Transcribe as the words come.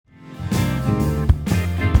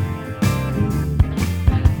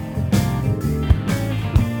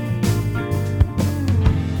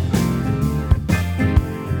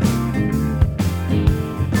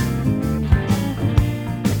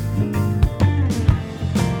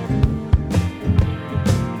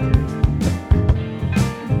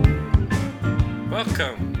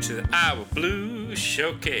Welcome to the Iowa Blues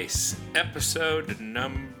Showcase, episode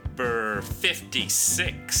number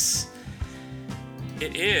 56.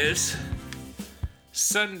 It is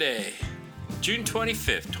Sunday, June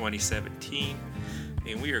 25th, 2017,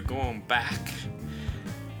 and we are going back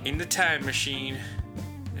in the time machine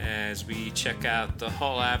as we check out the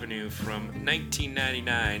Hall Avenue from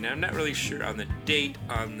 1999. Now, I'm not really sure on the date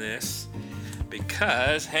on this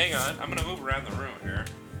because, hang on, I'm going to move around the room here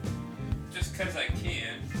just because I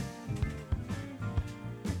can.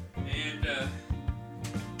 And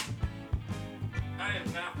I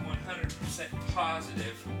am not 100%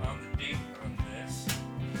 positive on the date on this.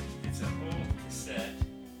 It's an old cassette.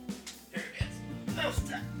 Here it is.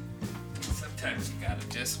 Sometimes you gotta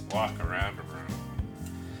just walk around a room.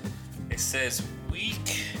 It says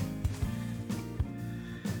week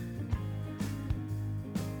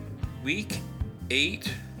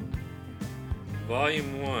 8,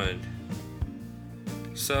 volume 1.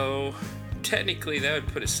 So technically that would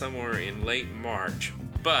put it somewhere in late March,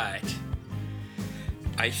 but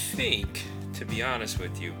I think, to be honest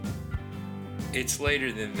with you, it's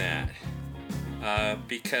later than that,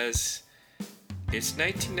 because it's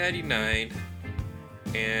 1999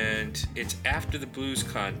 and it's after the blues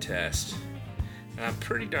contest. And I'm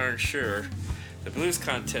pretty darn sure the blues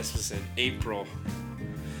contest was in April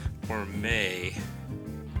or May,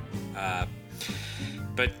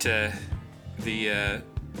 but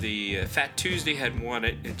the Fat Tuesday had won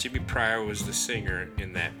it, and Jimmy Pryor was the singer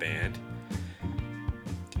in that band.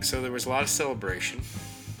 So there was a lot of celebration,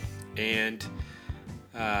 and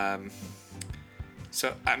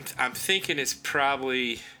so I'm thinking it's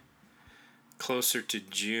probably closer to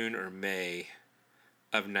June or May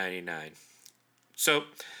of '99. So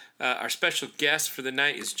our special guest for the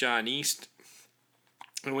night is John East,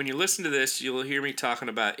 and when you listen to this, you'll hear me talking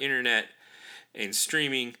about internet and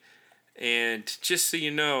streaming. And just so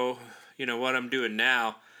you know what I'm doing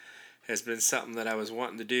now has been something that I was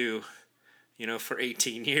wanting to do, for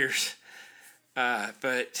 18 years.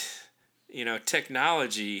 But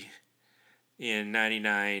technology in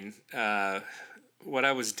 '99, what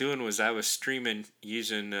I was doing was I was streaming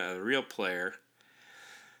using a Real Player.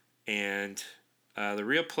 And the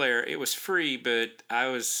Real Player, it was free, but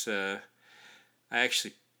I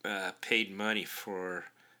actually paid money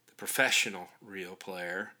for the professional Real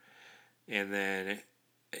Player. And then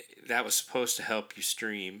that was supposed to help you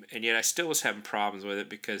stream, and yet I still was having problems with it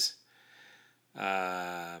because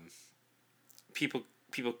people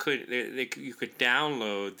could you could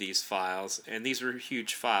download these files, and these were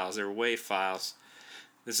huge files. They were WAV files.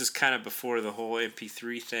 This is kind of before the whole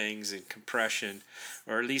MP3 things and compression,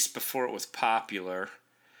 or at least before it was popular.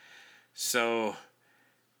 So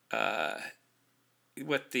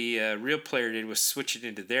what the Real Player did was switch it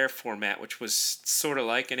into their format, which was sort of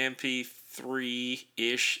like an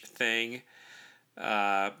MP3-ish thing,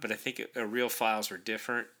 but I think real files were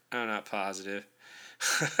different. I'm not positive.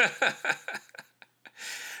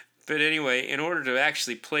 But anyway, in order to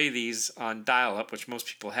actually play these on dial-up, which most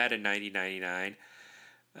people had in 1999,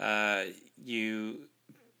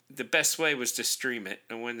 the best way was to stream it.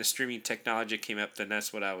 And when the streaming technology came up, then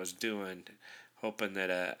that's what I was doing, hoping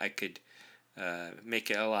that I could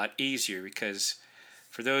make it a lot easier, because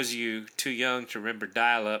for those of you too young to remember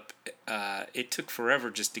dial-up, it took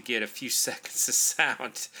forever just to get a few seconds of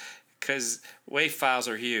sound because WAV files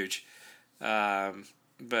are huge.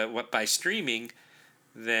 But by streaming,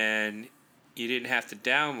 then you didn't have to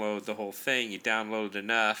download the whole thing. You downloaded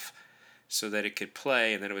enough so that it could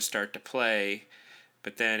play, and then it would start to play.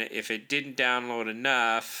 But then if it didn't download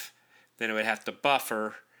enough, then it would have to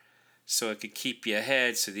buffer so it could keep you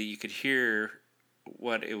ahead so that you could hear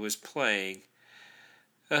what it was playing.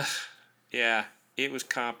 Yeah, it was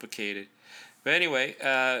complicated. But anyway,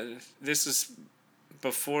 this is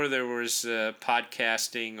before there was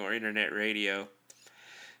podcasting or internet radio.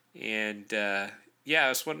 And I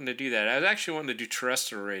was wanting to do that. I was actually wanting to do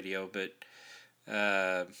terrestrial radio, but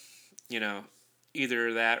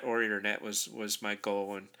either that or internet was my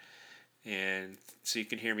goal, and so you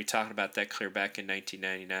can hear me talking about that clear back in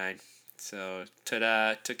 1999. So,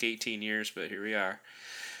 ta-da, it took 18 years, but here we are.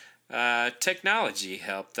 Technology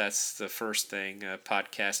helped. That's the first thing,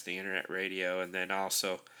 podcasting, internet radio, and then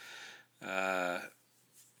also, I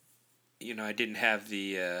didn't have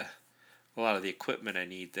a lot of the equipment I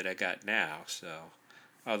need that I got now. So,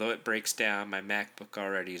 although it breaks down, my MacBook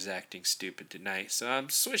already is acting stupid tonight, so I'm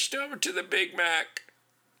switched over to the Big Mac.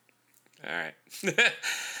 All right.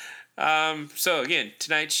 So again,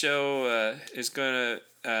 tonight's show is going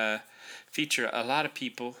to feature a lot of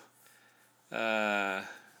people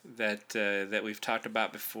that we've talked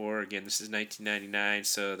about before. Again, this is 1999,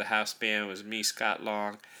 so the house band was me, Scott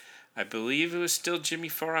Long. I believe it was still Jimmy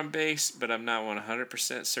Farr on bass, but I'm not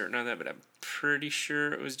 100% certain on that, but I'm pretty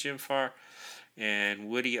sure it was Jim Farr. And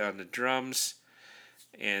Woody on the drums.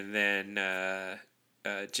 And then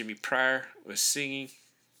Jimmy Pryor was singing.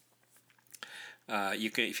 You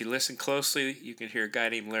can, if you listen closely, you can hear a guy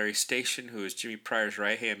named Larry Station, who is Jimmy Pryor's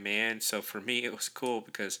right-hand man. So for me, it was cool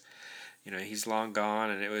because, he's long gone,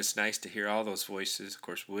 and it was nice to hear all those voices. Of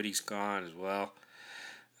course, Woody's gone as well.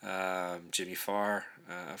 Jimmy Farr,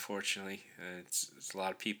 unfortunately, it's a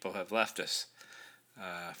lot of people have left us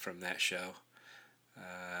from that show.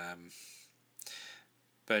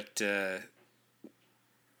 But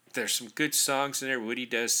there's some good songs in there. Woody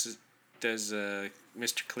does Mr.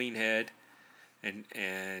 Cleanhead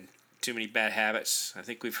and Too Many Bad Habits. I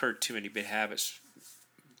think we've heard Too Many Bad Habits.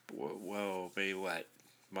 Whoa, maybe what,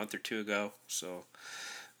 a month or two ago. So.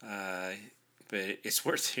 But it's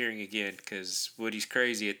worth hearing again because Woody's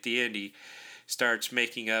crazy. At the end, he starts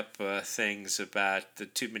making up things about the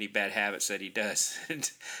too many bad habits that he does. And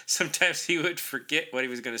sometimes he would forget what he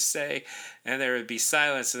was going to say, and there would be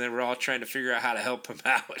silence, and then we're all trying to figure out how to help him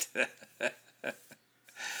out.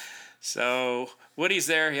 So Woody's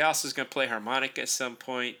there. He also is going to play harmonica at some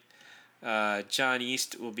point. John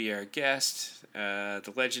East will be our guest.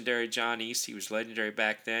 The legendary John East. He was legendary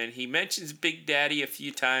back then. He mentions Big Daddy a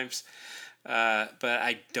few times. But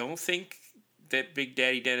I don't think that Big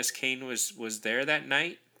Daddy Dennis Kane was there that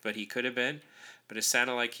night, but he could have been. But it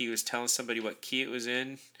sounded like he was telling somebody what key it was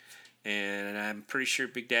in, and I'm pretty sure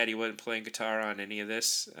Big Daddy wasn't playing guitar on any of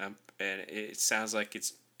this. And it sounds like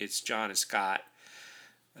it's John and Scott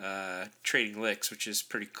trading licks, which is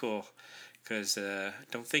pretty cool, because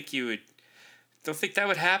don't think that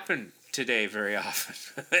would happen today very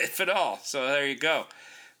often, if at all. So there you go.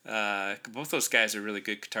 Both those guys are really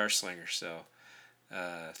good guitar slingers, so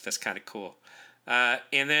that's kind of cool.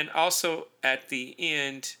 And then also at the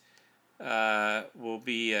end will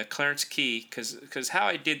be Clarence Key, because how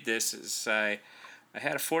I did this is I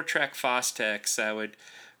had a 4-track Fostex. I would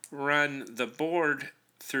run the board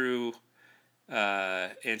through,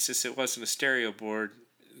 and since it wasn't a stereo board,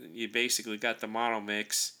 you basically got the mono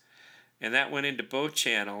mix, and that went into both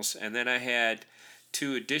channels, and then I had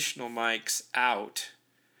 2 additional mics out,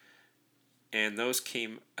 and those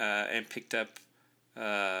came and picked up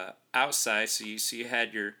outside. So you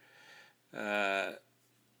had your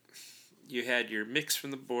mix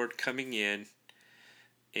from the board coming in,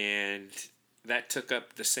 and that took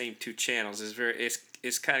up the same 2 channels.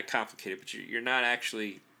 It's kind of complicated, but you're not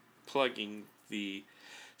actually plugging the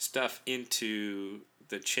stuff into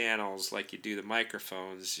the channels like you do the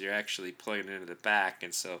microphones. You're actually plugging it into the back,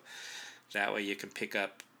 and so that way you can pick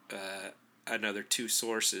up another 2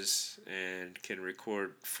 sources and can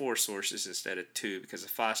record 4 sources instead of 2, because the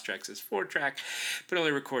Fostex is 4-track but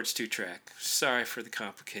only records 2-track. Sorry for the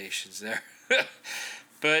complications there.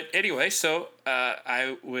 But anyway, so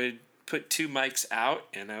I would put 2 mics out,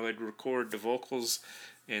 and I would record the vocals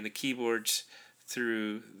and the keyboards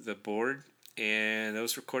through the board, and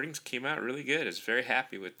those recordings came out really good. I was very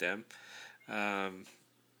happy with them.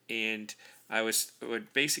 And I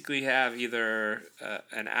would basically have either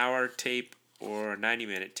an hour tape or a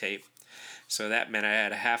 90-minute tape. So that meant I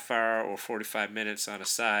had a half hour or 45 minutes on a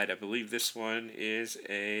side. I believe this one is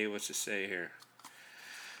what's it say here?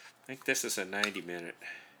 I think this is a 90-minute.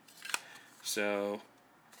 So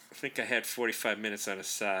I think I had 45 minutes on a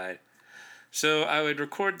side. So I would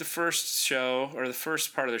record the first show, or the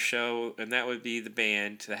first part of the show, and that would be the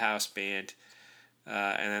band, the house band.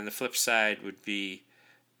 And then the flip side would be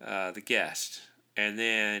the guest. And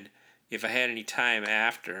then if I had any time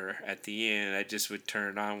after, at the end, I just would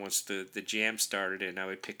turn it on once the jam started, and I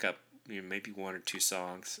would pick up maybe 1 or 2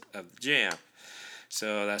 songs of the jam.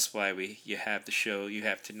 So that's why you have the show you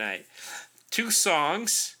have tonight. 2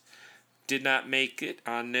 songs did not make it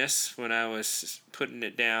on this when I was putting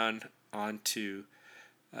it down onto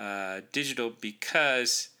digital,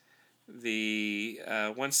 because the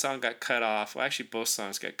one song got cut off. Well, actually both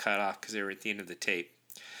songs got cut off because they were at the end of the tape.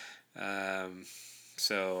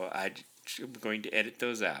 So I'm going to edit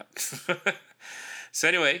those out. So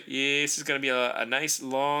anyway, this is going to be a nice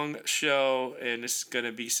long show, and this is going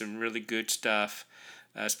to be some really good stuff,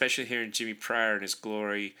 especially hearing Jimmy Pryor in his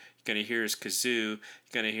glory. You're going to hear his kazoo. You're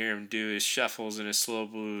going to hear him do his shuffles and his slow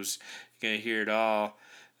blues. You're going to hear it all.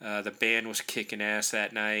 The band was kicking ass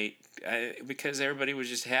that night because everybody was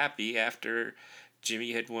just happy after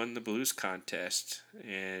Jimmy had won the blues contest.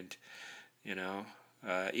 And,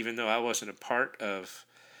 even though I wasn't a part of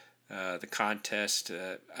the contest.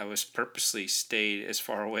 I was purposely stayed as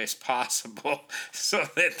far away as possible so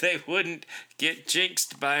that they wouldn't get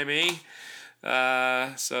jinxed by me.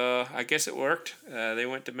 So I guess it worked. They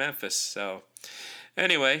went to Memphis. So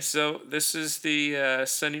anyway, so this is the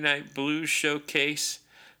Sunday Night Blues Showcase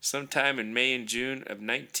sometime in May and June of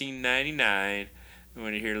 1999. I'm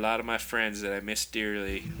going to hear a lot of my friends that I miss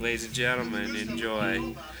dearly. Ladies and gentlemen,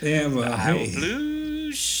 enjoy the Iowa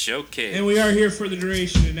Blues Showcase. And we are here for the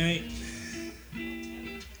duration tonight.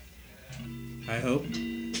 I hope.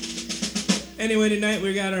 Anyway, tonight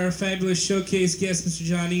we got our fabulous showcase guest, Mr.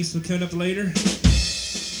 John Eastwood, coming up later.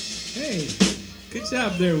 Hey, good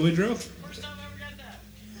job there, Woodrow. First time I ever got that.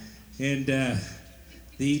 And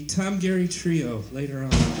the Tom Gary Trio later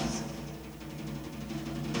on.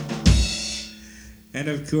 And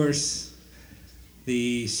of course,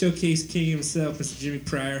 the showcase king himself, Mr. Jimmy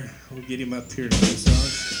Pryor. We'll get him up here to play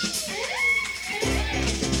songs.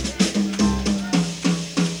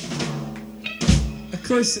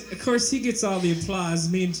 Of course, he gets all the applause.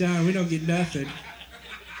 Me and John, we don't get nothing. You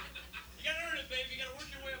gotta earn it, baby. You gotta work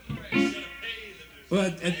your way up the ranks. You gotta pay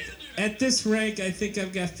the dude. Well, at this rank, I think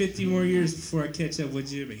I've got 50 more years before I catch up with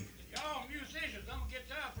Jimmy. Y'all musicians, I'm a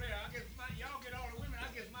guitar player. Y'all get all the women,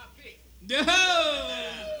 I get my pick. No!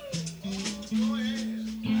 Go ahead.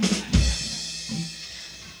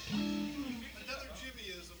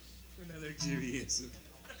 Another Jimmyism.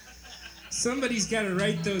 Somebody's got to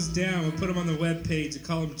write those down and put them on the webpage and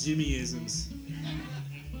call them Jimmyisms.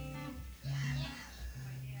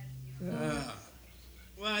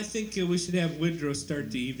 Well, I think we should have Woodrow start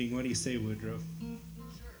the evening. What do you say, Woodrow?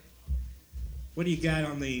 What do you got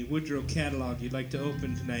on the Woodrow catalog you'd like to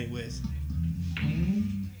open tonight with?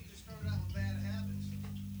 Just started out with bad habits.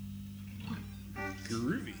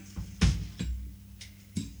 Groovy.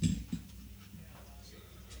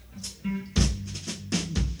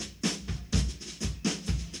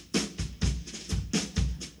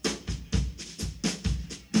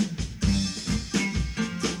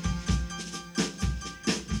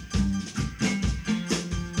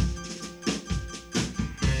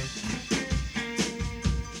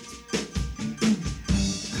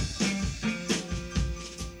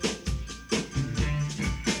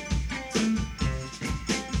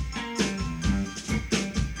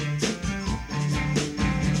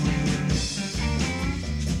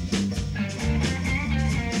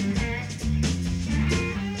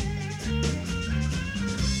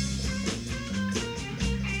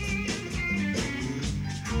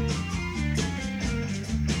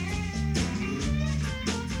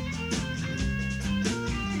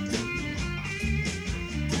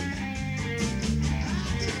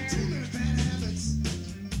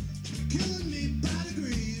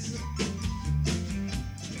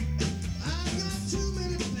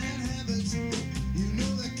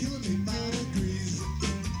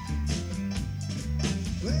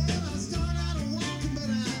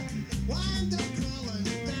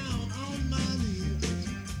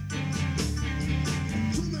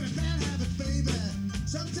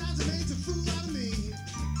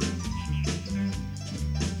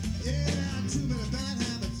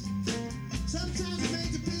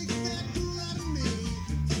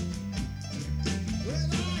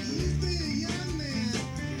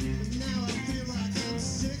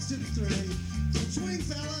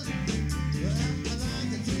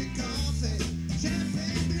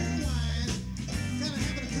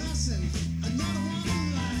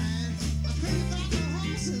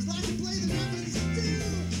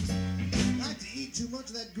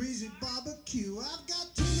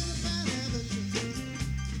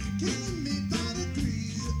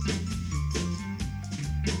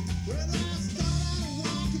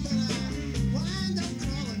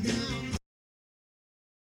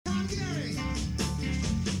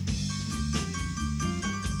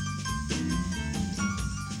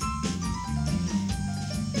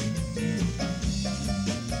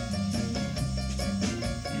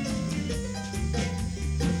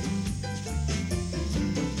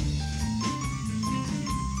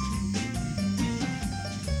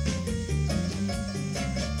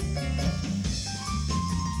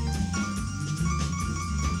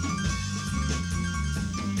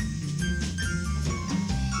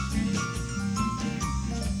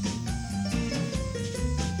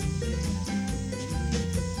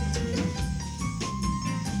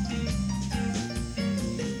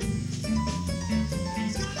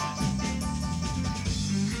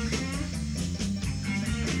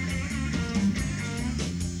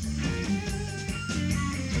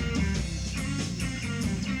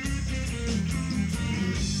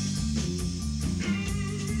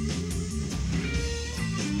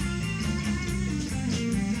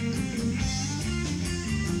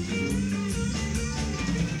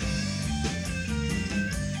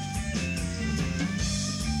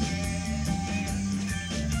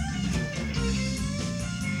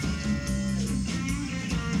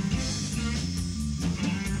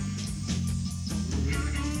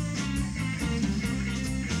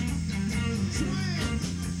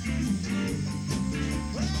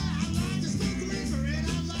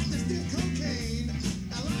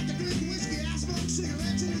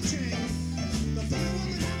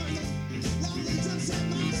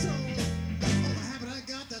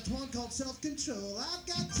 self-control. I've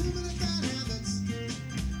got too many bad habits,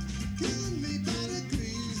 killing me by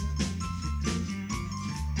degrees.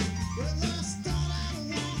 Well, I start out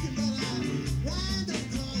walking, but I wind up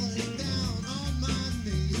crawling down on my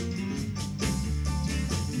knees.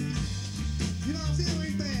 You know, I'm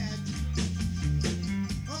feeling bad.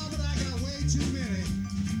 Oh, but I got way too many.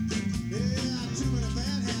 Yeah, too many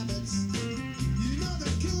bad habits. You know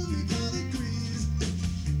they're killing me by degrees.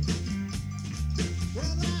 Well,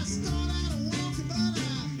 I start out walking, but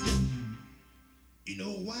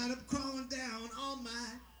wind up crawling down on my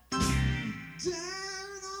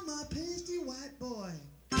pasty white boy.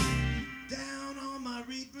 Down on my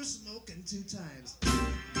reefer smoking 2 times.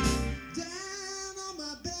 Down on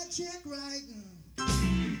my bad check writing.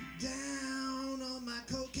 Down on my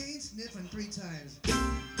cocaine sniffing 3 times. Down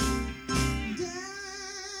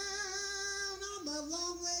on my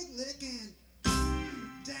long leg licking.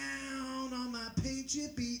 Down on my paint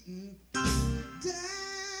chip eating. Down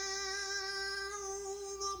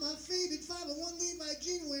on my faded 501 Levi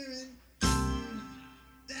jean wearing.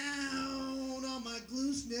 Down on my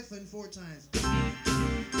glue sniffing 4 times.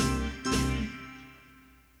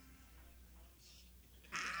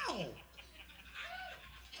 Ow!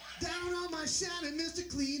 Down on my shining Mr.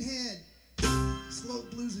 Clean Head. Slow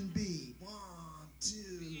blues and B. 1,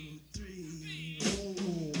 2, 3, oh.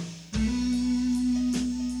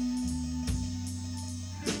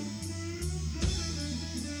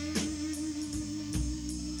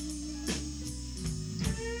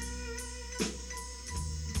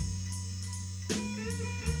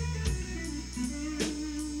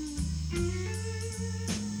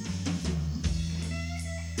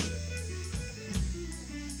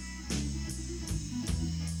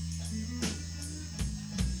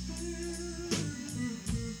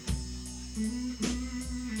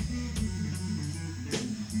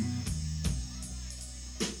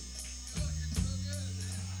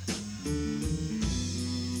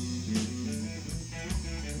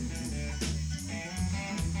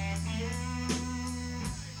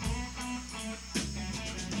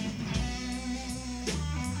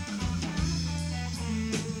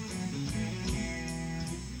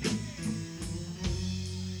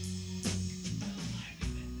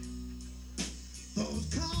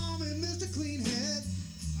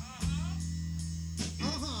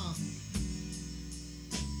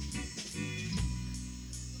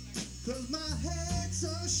 Cause my head's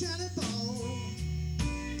a shiny ball.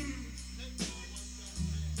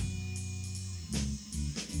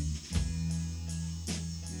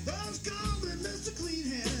 Those call me Mr.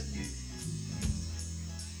 Cleanhead.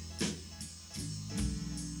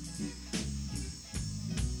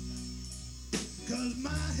 Cause my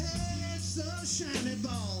head's a shiny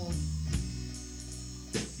ball.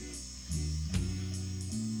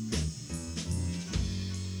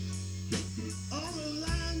 All the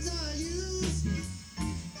lines I use,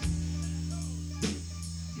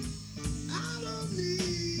 I don't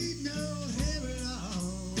need no hair at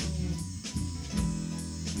all.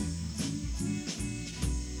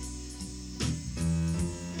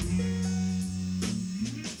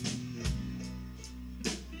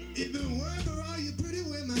 It been work for all you pretty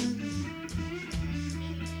women.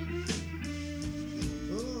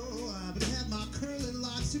 Oh, I've been having my curly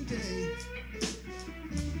locks today.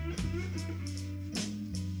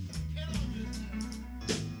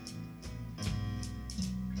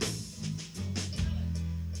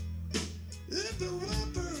 If it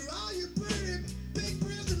weren't for all you pretty,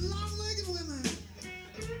 big-breasted, long-legged women,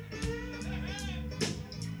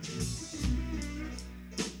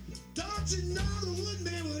 don't you know the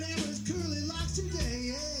woodman would have his curly locks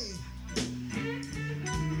today, hey?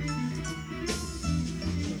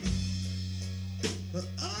 But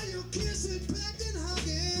all your kissing, pecking,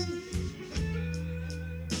 hugging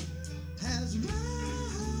has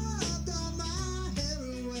rubbed all my hair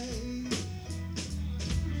away.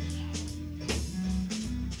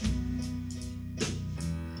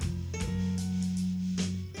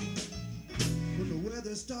 When the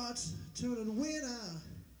weather starts turning winter,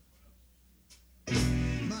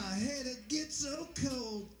 my head it gets so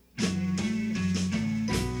cold. I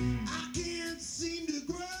can't seem to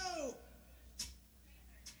grow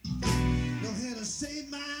no hair to save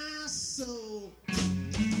my soul.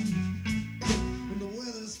 When the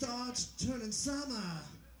weather starts turning summer,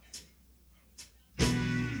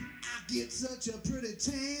 I get such a pretty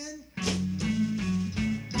tan.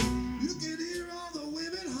 You can hear all the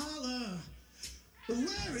women holler,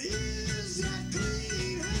 where is that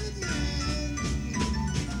clean-headed man?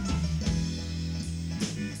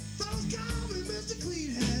 Folks call me Mr.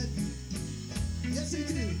 Cleanhead. Yes, they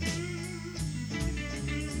do.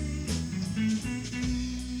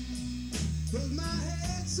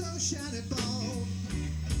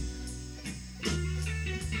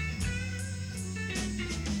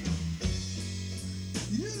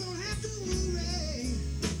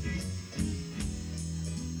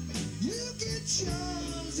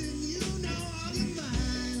 chosen, you know I'll be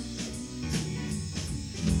mine.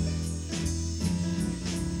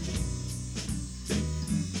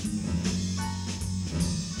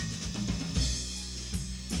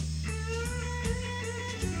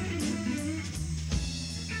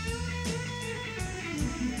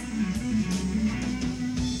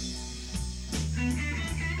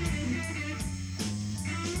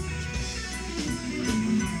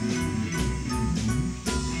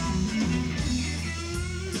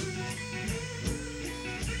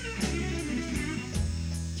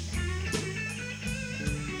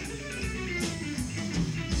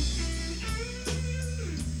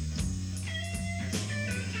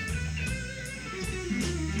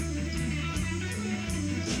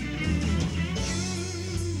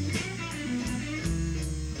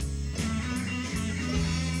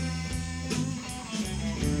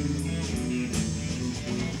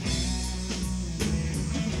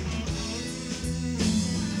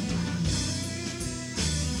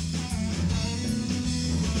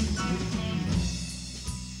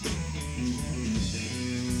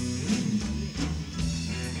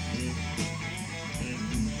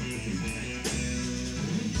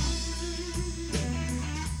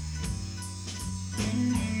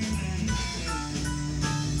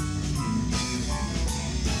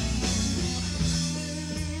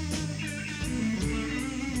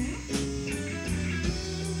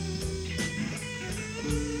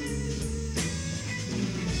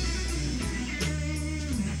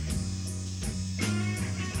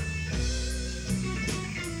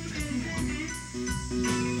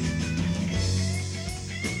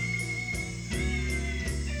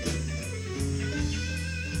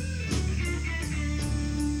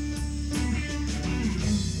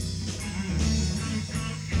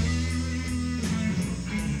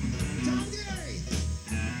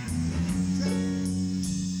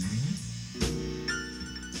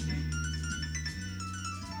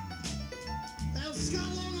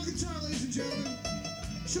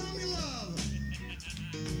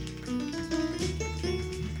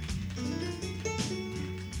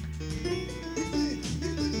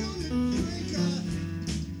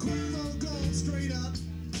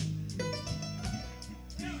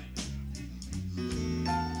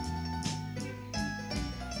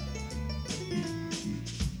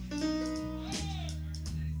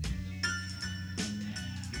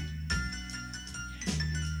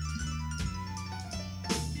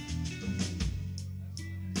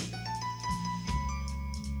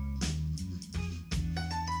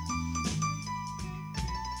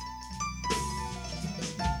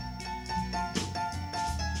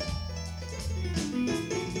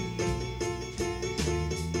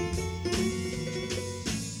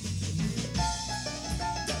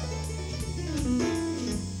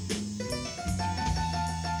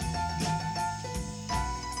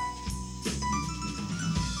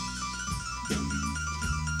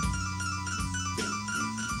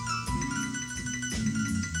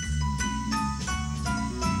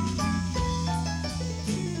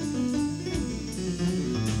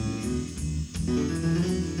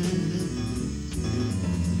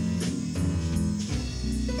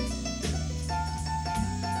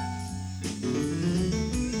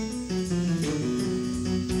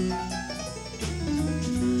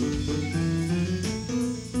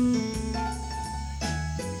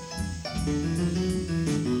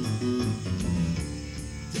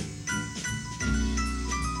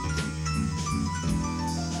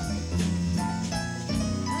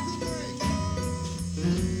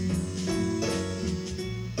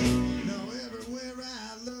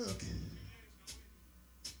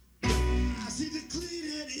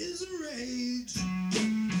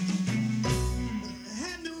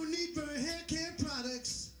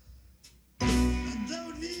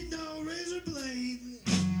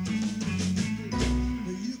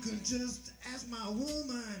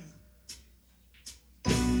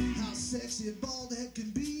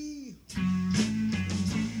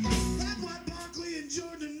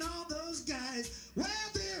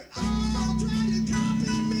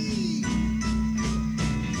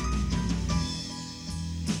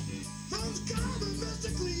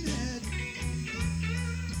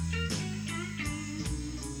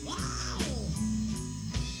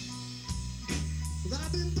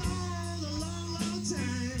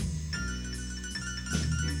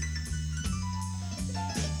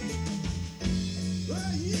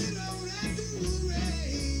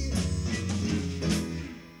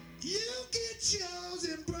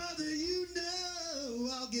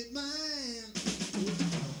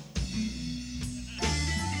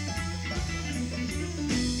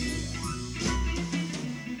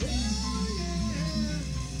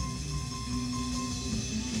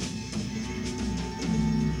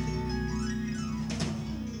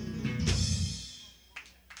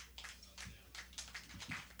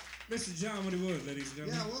 Mr. John Woody Wood, ladies and Yeah,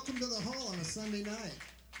 gentlemen. welcome to the hall on a Sunday night.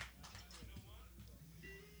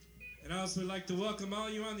 And I also would like to welcome all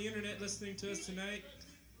you on the internet listening to us tonight.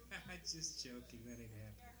 Just joking, that ain't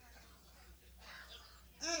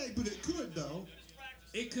happening. Hey, but it could, though.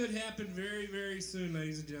 It could happen very, very soon,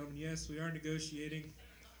 ladies and gentlemen. Yes, we are negotiating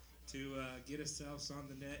to get ourselves on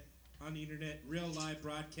the internet, real live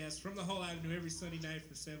broadcast from the whole avenue every Sunday night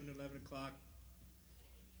from 7 to 11 o'clock.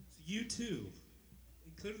 So you too,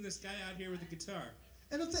 including this guy out here with the guitar,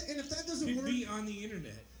 And if that doesn't could work, be on the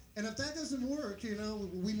internet. and if that doesn't work, you know,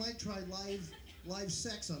 we might try live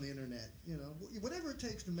sex on the internet. You know, whatever it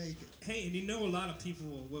takes to make it. Hey, and you know a lot of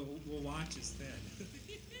people will watch us then.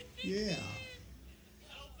 Yeah.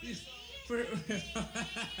 For,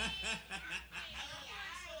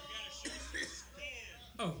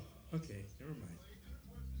 oh, okay, never mind.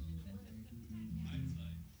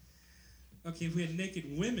 Okay, if we had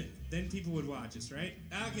naked women, then people would watch us, right?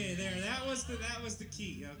 Okay, there. That was the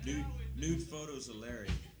key. Okay. Nude photos of Larry.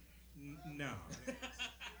 No.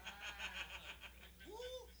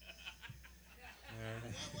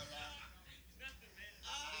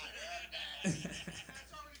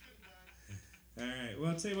 All right. Well,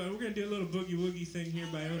 I'll tell you what. We're gonna do a little boogie woogie thing here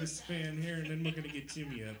by Otis Spann here, and then we're gonna get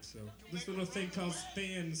Jimmy up. So this little thing called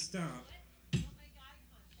Spann Stomp.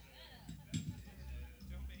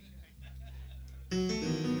 Thank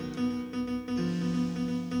you.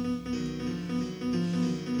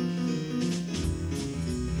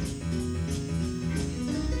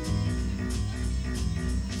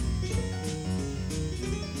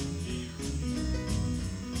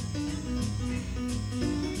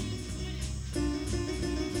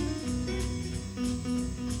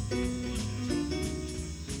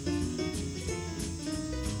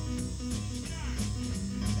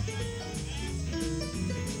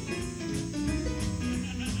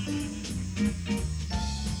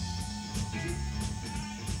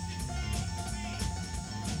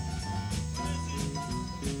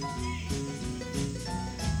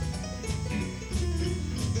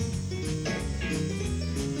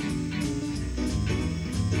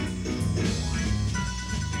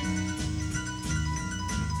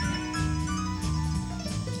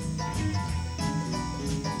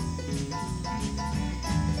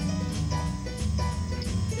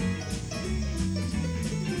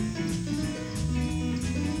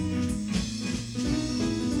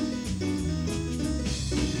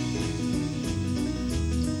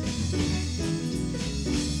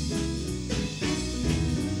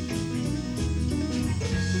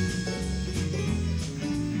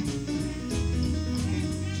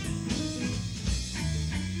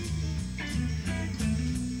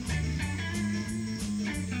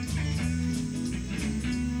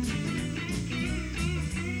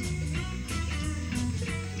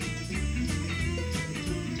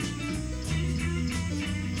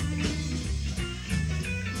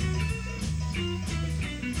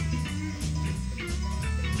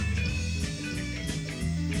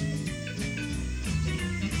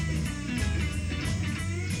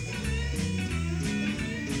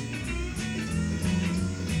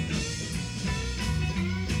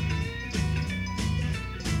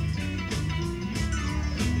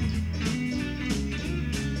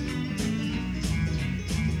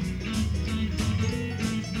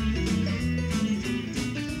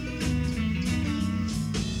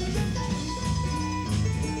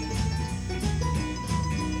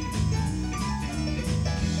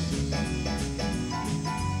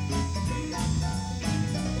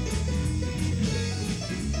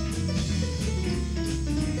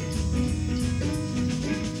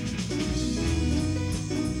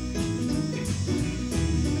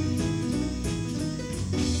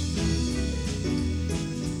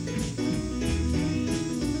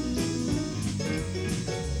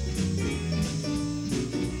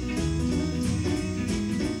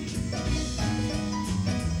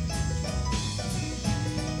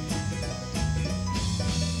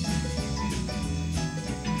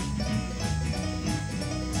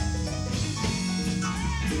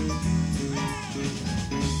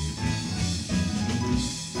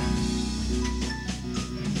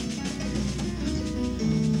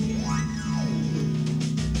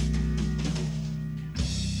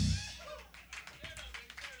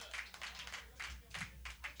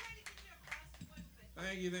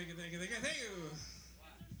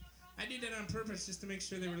 I did that on purpose just to make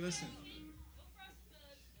sure they were listening.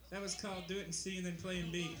 That was called Do It in C and then Play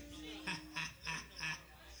in B.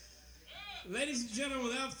 Ladies and gentlemen,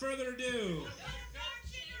 without further ado.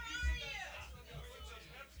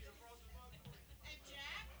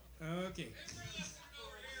 Okay.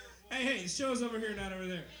 Hey, the show's over here, not over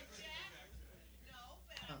there.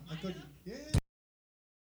 Okay. couldn't. Yeah.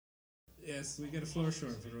 Yes, we get a floor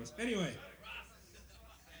short for the rest. Anyway,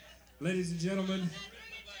 ladies and gentlemen,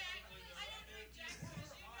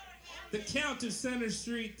 the Count of Center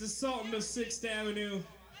Street, the Sultan of 6th Avenue,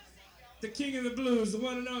 the King of the Blues, the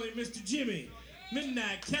one and only Mr. Jimmy,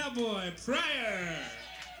 Midnight Cowboy Pryor.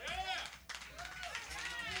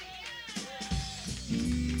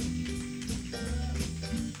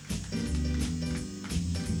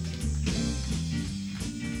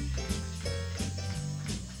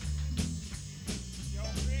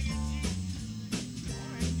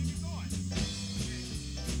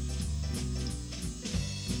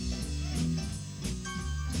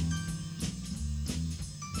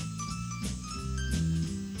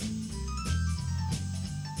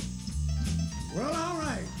 Well, all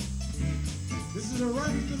right. This is a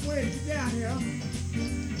right good way to get down here.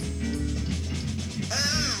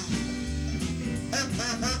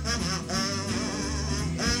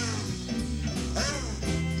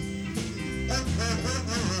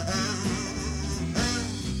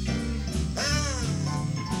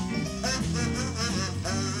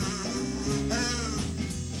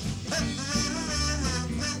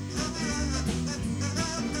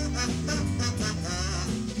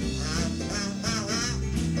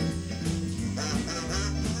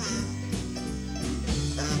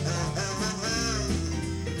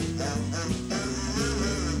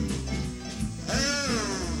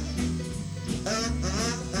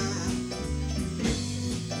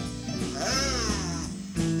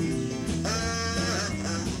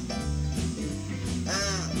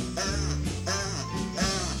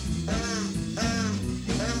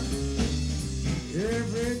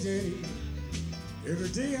 Every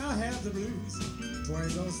day I have the blues,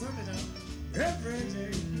 twice on Sunday now. Every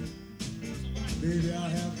day, baby, I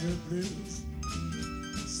have the blues.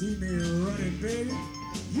 See me running, baby,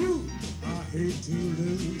 you I hate to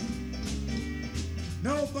lose.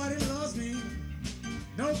 Nobody loves me,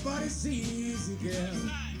 nobody sees the girl.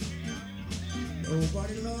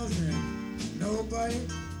 Nobody loves me, nobody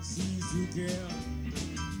sees the girl.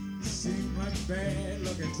 Seem like bad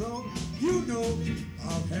luck and trouble, you know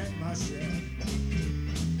I've had my share.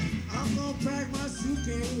 I'm gonna pack my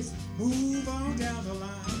suitcase, move on down the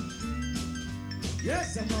line.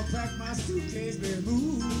 Yes, I'm gonna pack my suitcase, baby,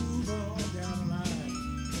 move on down the line.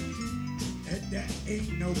 And there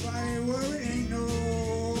ain't nobody worried, ain't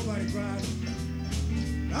nobody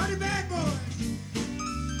crying. Naughty bad boys!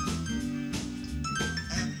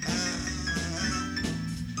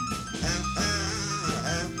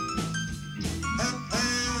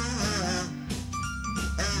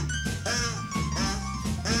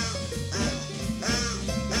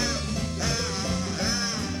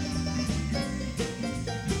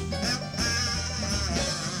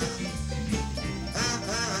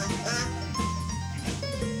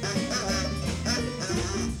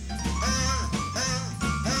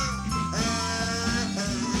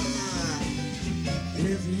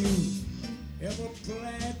 If you ever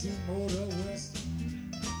plan to motor west,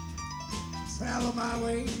 travel my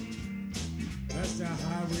way, that's the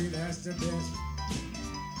highway, that's the best.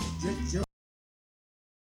 Get your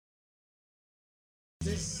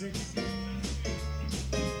this 6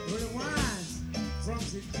 where it winds from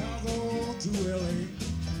Chicago to LA,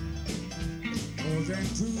 more than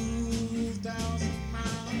 2,000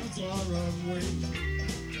 miles far away.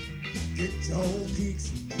 Get your geeks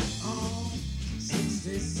on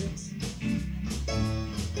 66.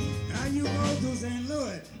 Now you go to St.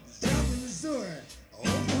 Louis, down to Missouri,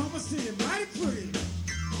 Oklahoma City, mighty pretty.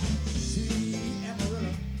 See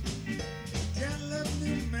Amarillo, Gallup,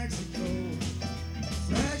 New Mexico,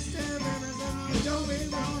 Flagstaff, Arizona, Dover,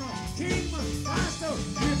 Arizona, Kingman, Boston,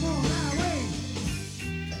 you're on highway.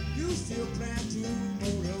 You still plan to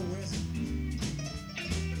motor west?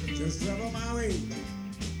 Just travel my way.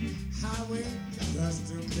 Highway, that's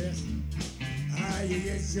the best. You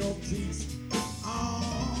get your keys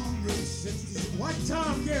on Route 66. What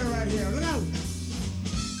Tom Gare right here? Look out!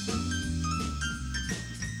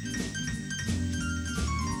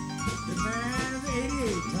 The man of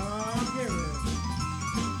 88, Tom Gare.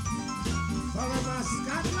 Followed by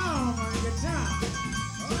Scott Long on the guitar.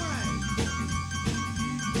 All right.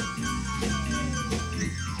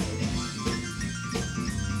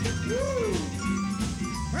 Woo!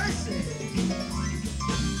 Mercy!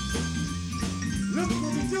 Look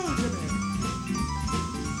what you're doing to me.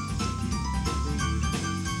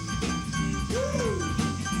 Woo!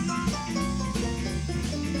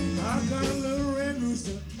 I got a little red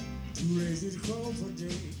rooster, too lazy to crow for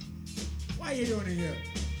day. Why you doing it here?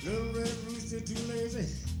 Little red rooster, too lazy,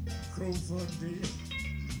 crow for day.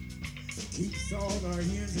 Keeps all the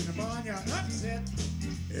hens in the barnyard upset.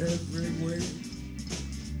 every way.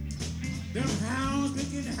 Them hounds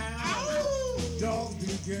begin to howl, dogs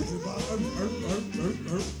begin to bark.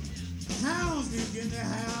 Hounds begin to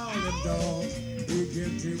howl, them dogs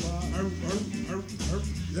begin to bark.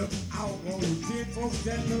 Look out for the kid folks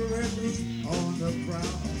that the red rooster on the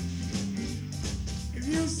prowl. If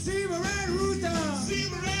you see a red rooster,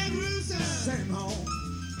 send him home.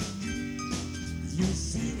 You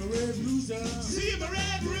see a red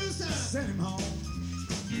rooster, send him home.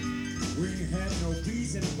 We ain't had no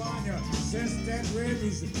peace in the barnyard since that red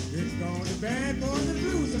rooster. It's gone to bad boys and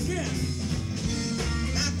blues again.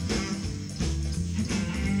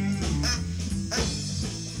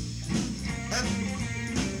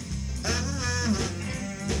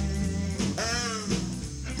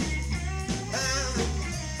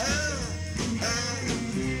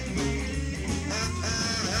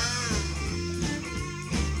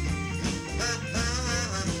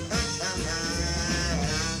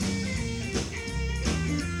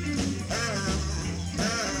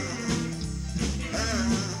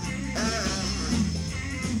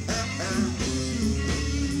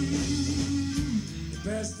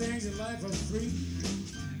 Best things in life are free.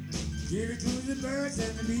 Give it to the birds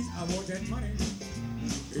and the bees. I want that money.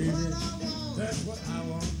 Baby, that's what I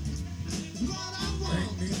want. Bring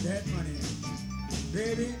me that money.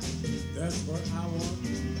 Baby, that's what I want.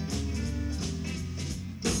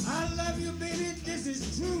 I love you, baby, this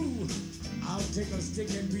is true. I'll take a stick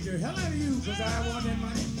and beat the hell out of you, cause I want that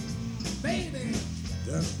money. Baby,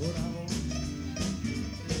 that's what I want.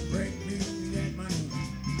 Bring me that money.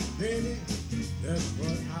 Baby, that's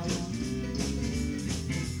what I want.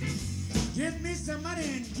 Give me some money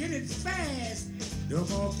and get it fast. No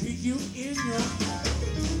more kick you in your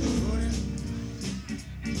money.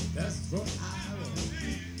 That's what I want.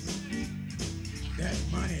 That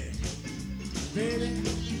money. Baby,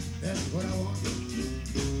 that's what I want.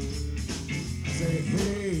 I say,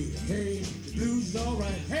 hey, hey, the blues is all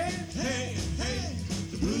right. Hey, hey, hey,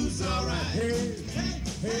 the blues is all right. Hey, hey,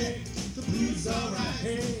 hey, the blues is all right.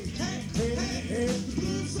 Hey, hey, hey, hey, the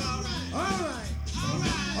blues is all right. All right, all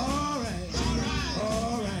right, all right, all right,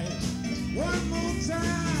 all right. One more time. I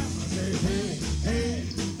say, hey, hey,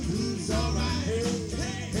 the blues is all right. Hey,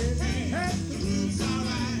 hey, hey, hey, the blues is all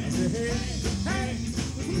right. I say, hey, hey,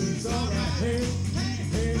 the blues is all right. Hey,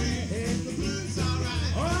 hey, hey, the blues is all right.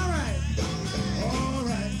 All right, all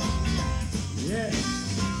right, yeah.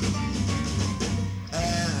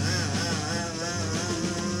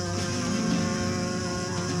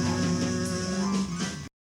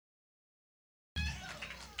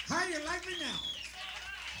 How you like me now?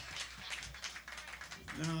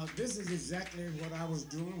 Now, this is exactly what I was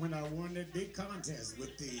doing when I won that big contest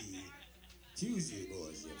with the Tuesday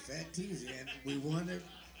boys, the Fat Tuesday, and we won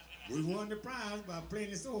the prize by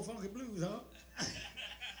playing this old funky blues, huh?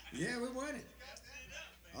 Yeah, we won it.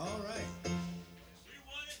 All right. We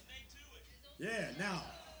won it, they do it. Yeah, now,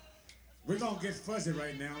 we're going to get fuzzy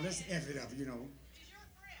right now. Let's F it up, you know.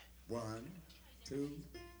 1, 2,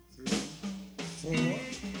 3,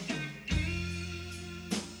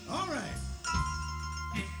 4. All right.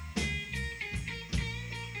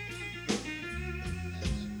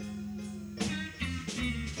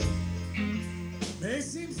 May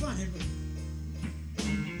seem funny, but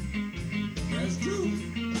that's true.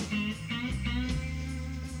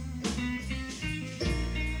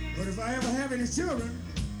 But if I ever have any children,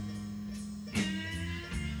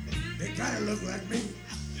 they gotta look like me.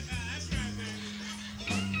 That's right, baby.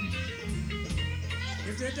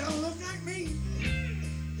 If they don't look like me,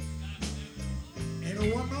 ain't no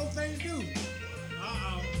one more thing to do.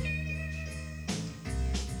 Uh-oh.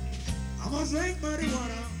 I'm gonna drink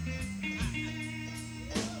marijuana.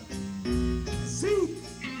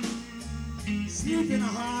 Sleep in a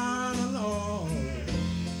heart alone.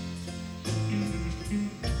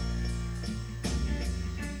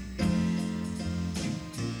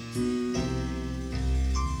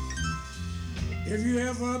 If you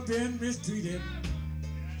ever been mistreated,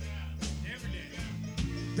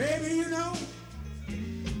 baby, you know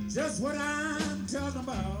just what I'm talking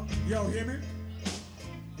about. Y'all hear me?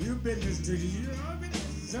 You've been mistreated. You know, been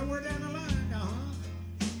somewhere down the line,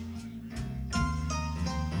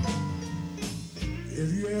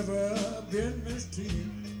 If you ever been mistreated,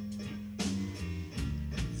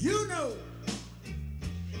 you know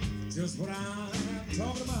just what I'm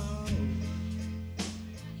talking about.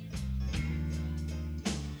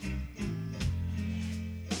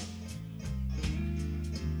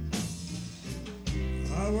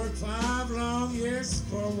 I worked 5 long years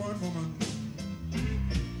for one woman,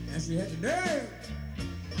 and she had the nerve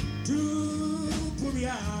to put me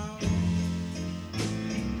out.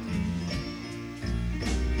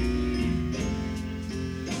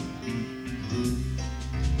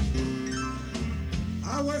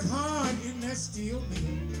 I work hard in that steel mill.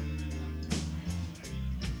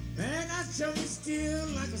 Man, I chug it still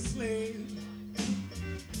like a slave.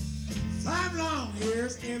 5 long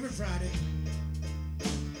years every Friday.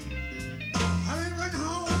 I've been running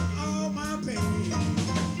home all my pay.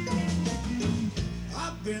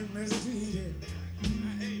 I've been mistreated.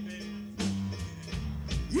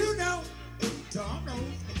 You know, Tom knows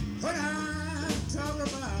what I'm talking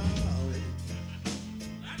about.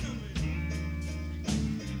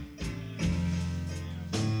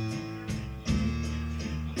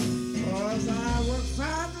 Cause I worked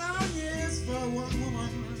 5 long years for one woman,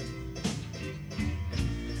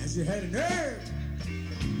 and she had a nerve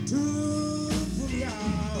to put me out.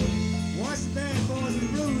 Watch the bad boys in the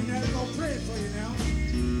room, now they're gonna play it for you now.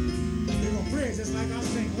 They're gonna play it just like I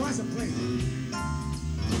sing. Watch them play it.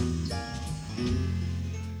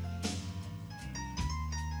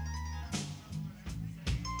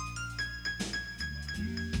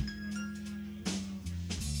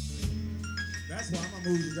 That's why I'm gonna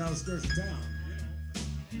move to the outskirts of town.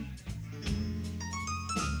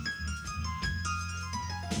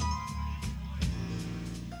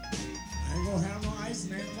 I ain't gonna have no ice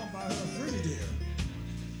and ain't gonna buy her a Frigidaire.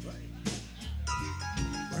 Right.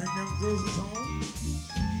 Bring them groceries home.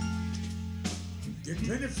 Get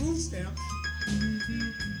plenty of food stamps.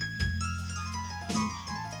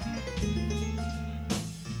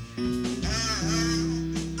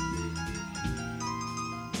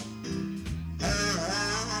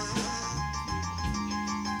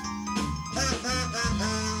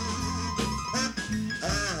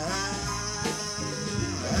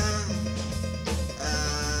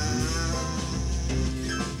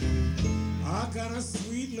 I got a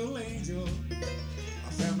sweet little angel.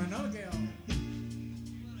 I found another gal.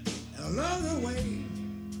 And I love the way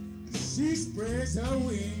she spreads her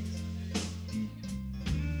wings.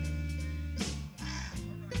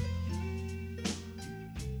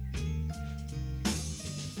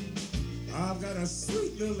 I've got a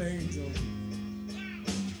sweet little angel.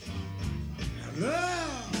 I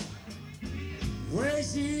love the way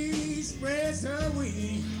she spreads her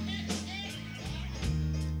wings.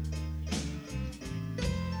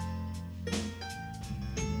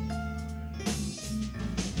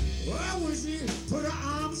 Well, when she put her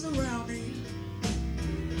arms around me,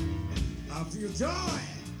 I feel joy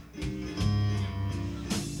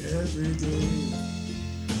every day.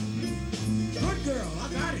 Good girl, I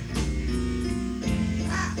got it.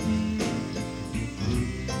 Ah.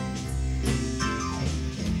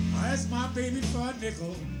 I asked my baby for a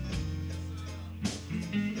nickel.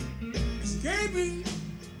 She gave me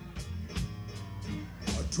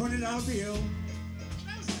a $20 bill.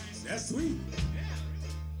 That's sweet.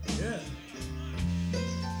 Yeah.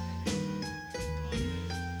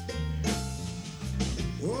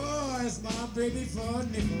 Oh, I asked my baby for a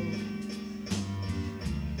nickel.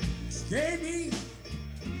 She gave me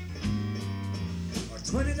a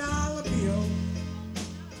 $20 bill.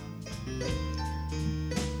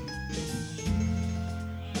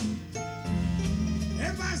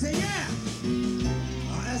 Everybody say yeah.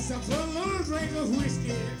 I asked her for a little drink of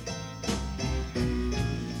whiskey,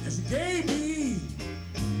 and she gave me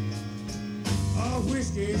a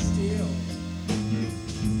whiskey still.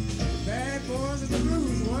 Bad boys of the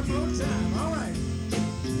blues one more time. All right.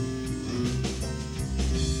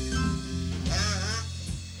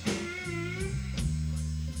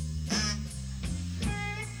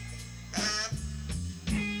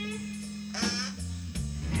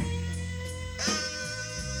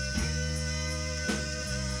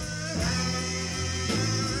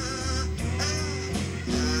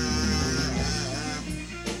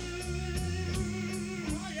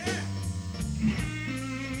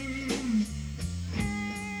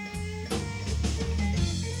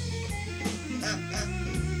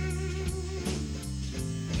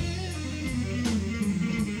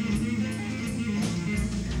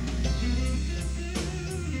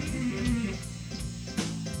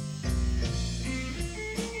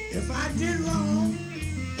 If I did wrong,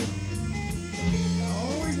 I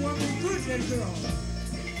always want to be good to that girl.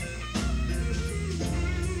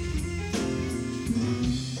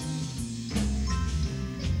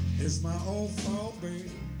 It's my own fault,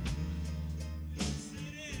 baby.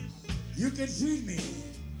 You can treat me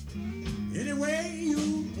any way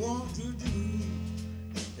you want to do.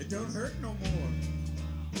 It don't hurt no more.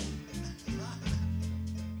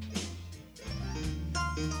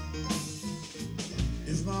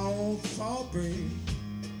 It's my own fault, babe.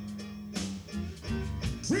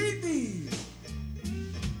 Treat me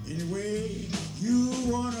any way you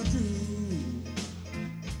wanna do.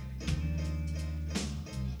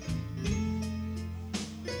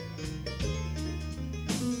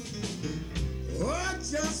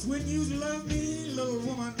 Just when you love me, little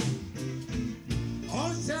woman, all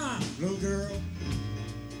the time, little girl,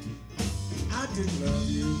 I didn't love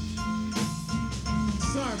you.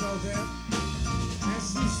 Sorry about that. And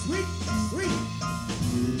she's sweet, sweet.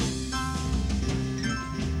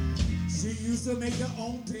 She used to make her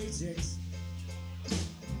own paychecks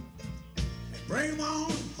and bring them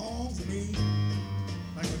on home to me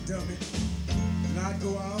like a dummy. And I'd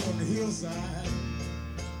go out on the hillside.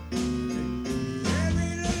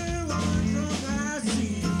 Every little one drunk I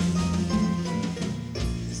see,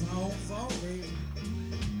 it's my own fault, baby.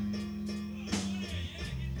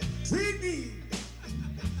 Treat me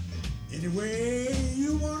any way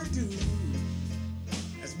you want to do.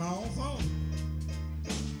 That's my own fault.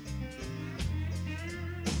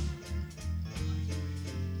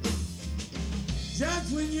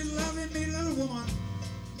 Just when you're loving me, little woman,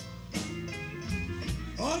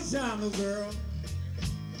 all the time, little girl,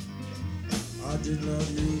 I did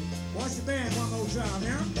love you. Watch the band one more time,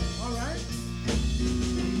 yeah? All right?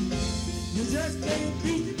 You just can't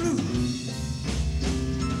beat the blues.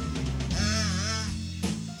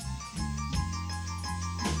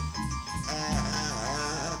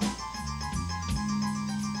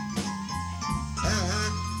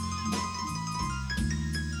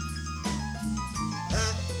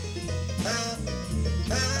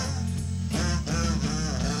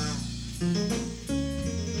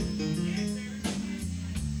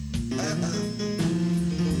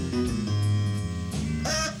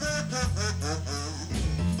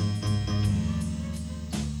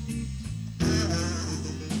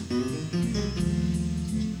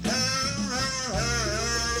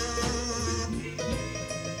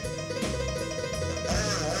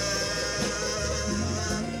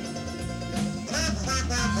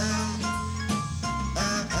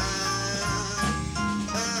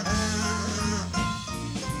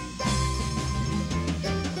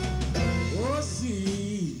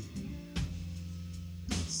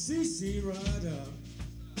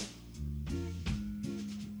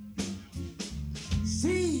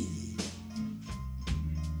 See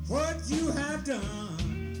what you have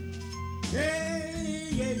done. Yeah,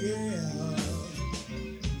 yeah, yeah.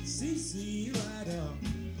 See right up.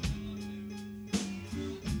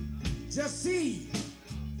 Just see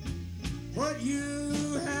what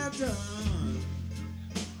you have done.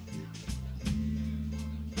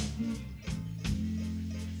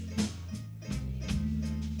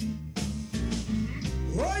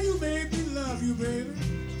 Oh, you made me love you, baby.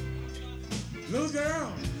 Little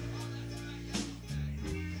girl,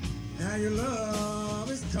 now your love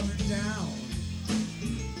is coming down.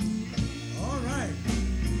 All right.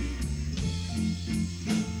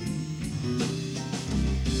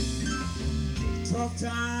 Tough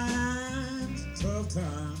times.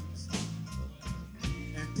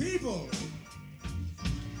 And people,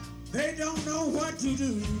 they don't know what to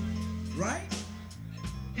do, right?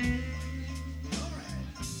 All right.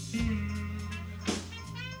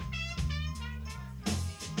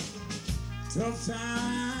 Tough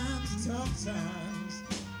times,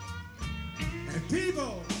 and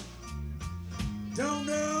people don't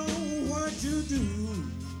know what to do.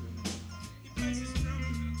 He plays his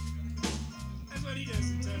trumpet. That's what he does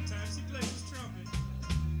in tough times. He plays his trumpet.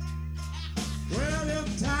 Well,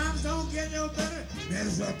 if times don't get no better,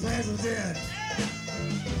 Mr. President,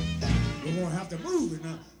 we're gonna have to move in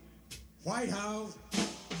the White House.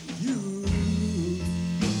 You.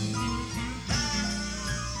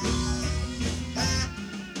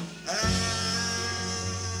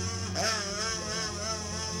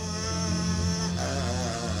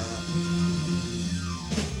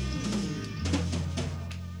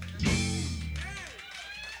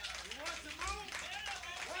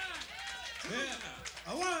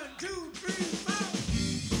 Yeah. 1, 2, 3, 4.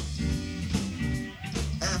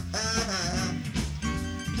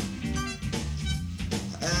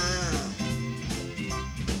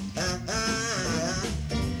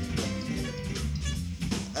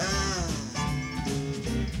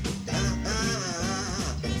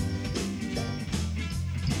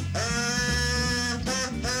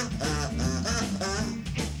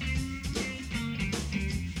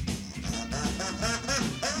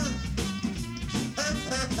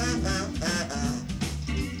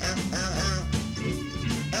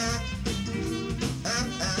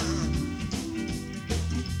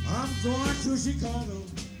 Going to Chicago,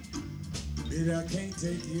 baby, I can't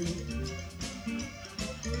take you.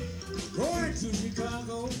 Going to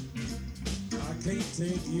Chicago, I can't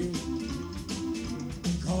take you.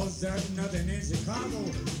 'Cause there's nothing in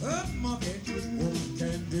Chicago a monkey woman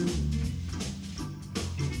can do.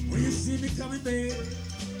 When you see me coming, baby,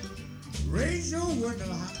 raise your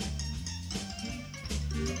window high.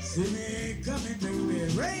 See me coming,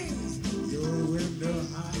 baby, raise your window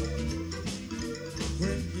high.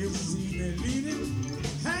 When you see me leaving,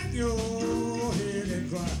 hang your head and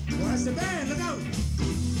cry. Watch the band, look out!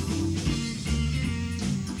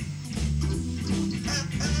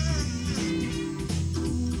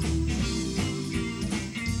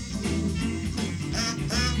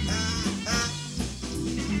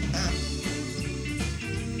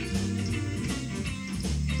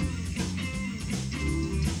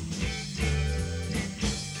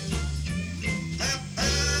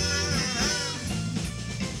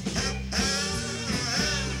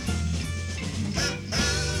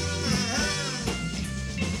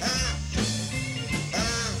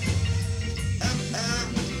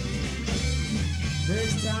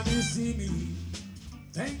 Next time you see me,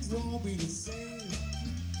 things won't be the same.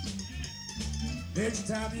 Next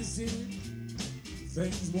time you see me,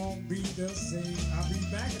 things won't be the same. I'll be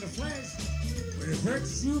back in the flesh. When it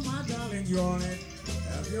hurts you, my darling, you only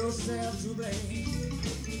have yourself to blame.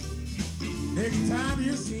 Next time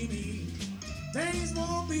you see me, things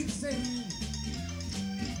won't be the same.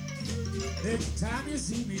 Next time you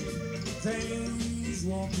see me, things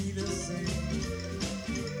won't be the same.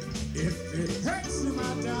 If it hurts you,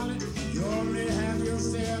 my darling, you only have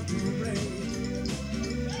yourself to blame.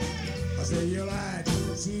 I say you lied,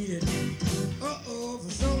 cheated, uh-oh,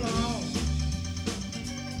 for so long.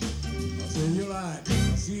 I say you lied,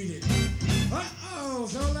 cheated, uh-oh,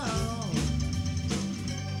 so long.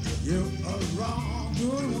 You're a wrong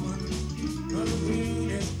good woman, but the queen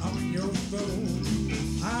is on your throne.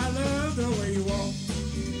 I love the way you walk.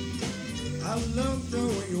 I love the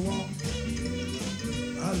way you walk.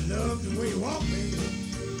 I love the way you walk, baby.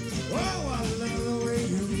 Oh, I love the way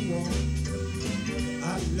you walk.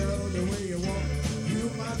 I love the way you walk. You,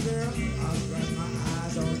 my girl, I've got my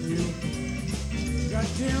eyes on you. Got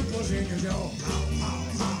dimples in your jaw, how, how,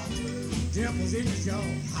 how. Dimples in your jaw,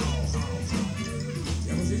 how, how, how.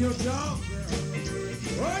 Dimples in your jaw, girl.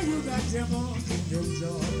 Oh, you got dimples in your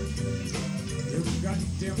jaw. You got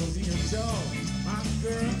dimples in your jaw, my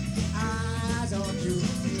girl. Eyes on you.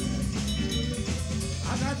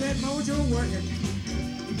 I got that mojo working.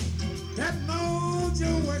 That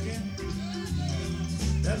mojo working.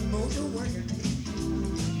 That mojo working.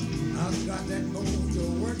 I've got that mojo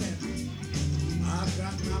working. I've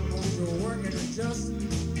got my mojo working. It just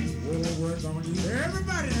won't work on you.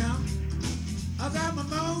 Everybody now. I got my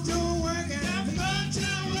mojo working. Got my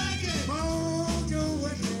mojo working. Mojo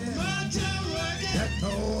working. Mojo working. That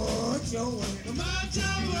mojo working. Mojo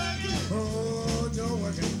working. Mojo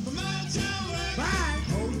working. Mojo working. Bye.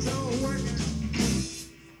 Mojo working.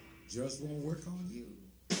 Just won't work on you.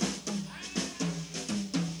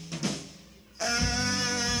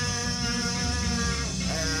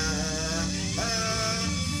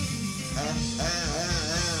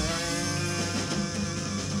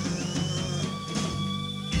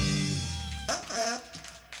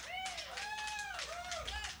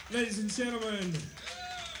 Ladies and gentlemen,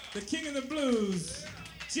 the king of the blues,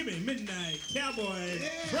 Jimmy Midnight Cowboy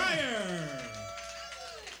Pryor.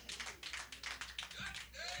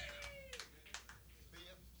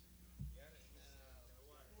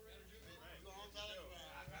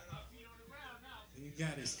 He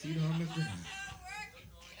got his feet on the ground.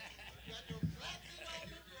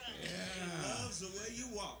 Yeah. Loves the way you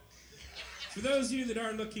walk. For those of you that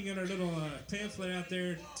are looking at our little pamphlet out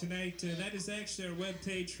there tonight, that is actually our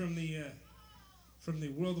webpage from the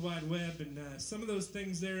World Wide Web, and some of those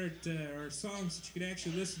things there are songs that you can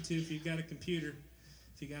actually listen to if you've got a computer,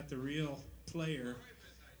 if you got the real player.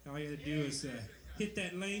 All you got to do is hit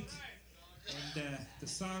that link, and the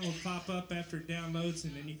song will pop up after it downloads,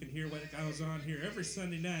 and then you can hear what goes on here every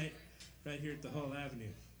Sunday night right here at the Whole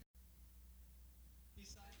Avenue.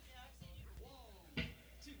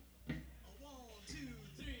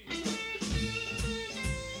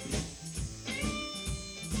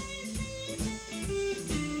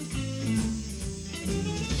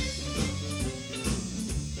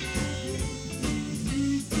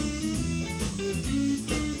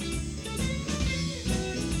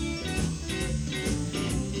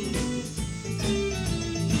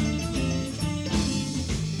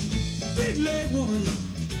 Big leg woman,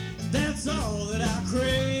 that's all that I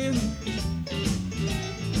crave.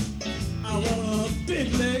 I want a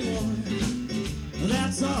big leg woman,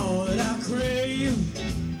 that's all that I crave.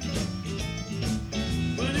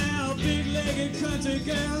 But now a big-legged country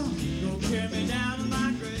girl don't carry me down to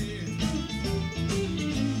my grave.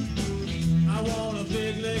 I want a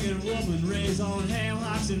big-legged woman raised on ham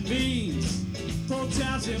hocks and beans, pork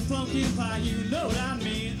chops and pumpkin pie, you know what I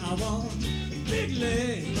mean. I want big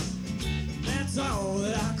legs, that's all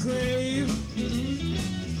that I crave.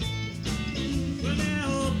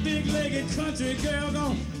 country girl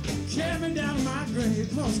gonna carry me down to my grave.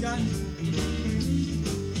 Come on, Scott.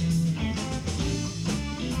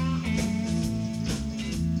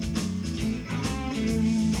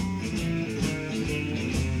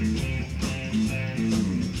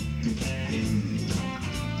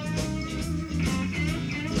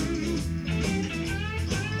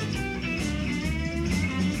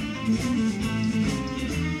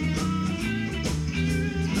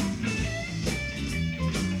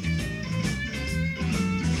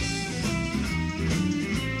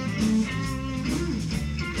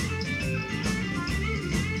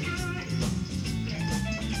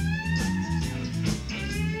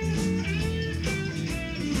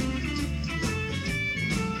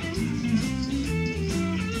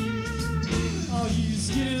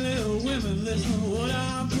 Listen to what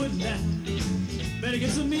I'm putting down. Better get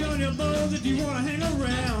some meat on your bones if you want to hang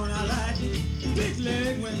around. I like big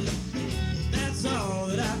leg women, that's all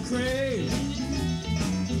that I crave.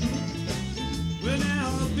 Well,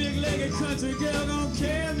 now a big-legged country girl gonna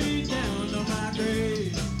carry me down to my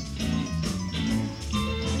grave.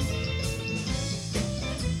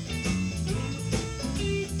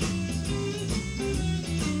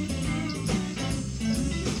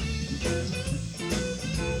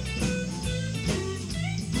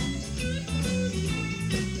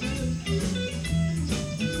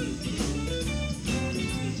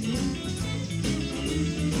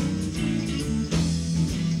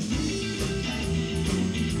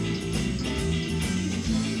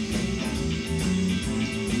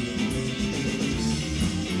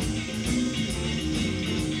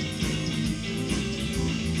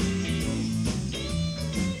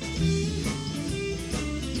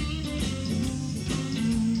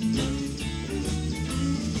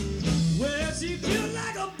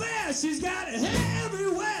 She's got hair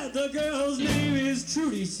everywhere. The girl's name is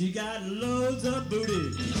Trudy. She got loads of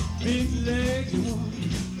booty. Big-legged woman,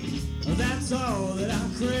 that's all that I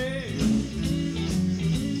crave.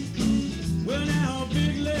 Well, now a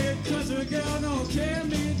big-legged country girl gonna carry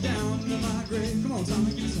me down to my grave. Come on,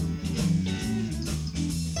 Tommy, give me some.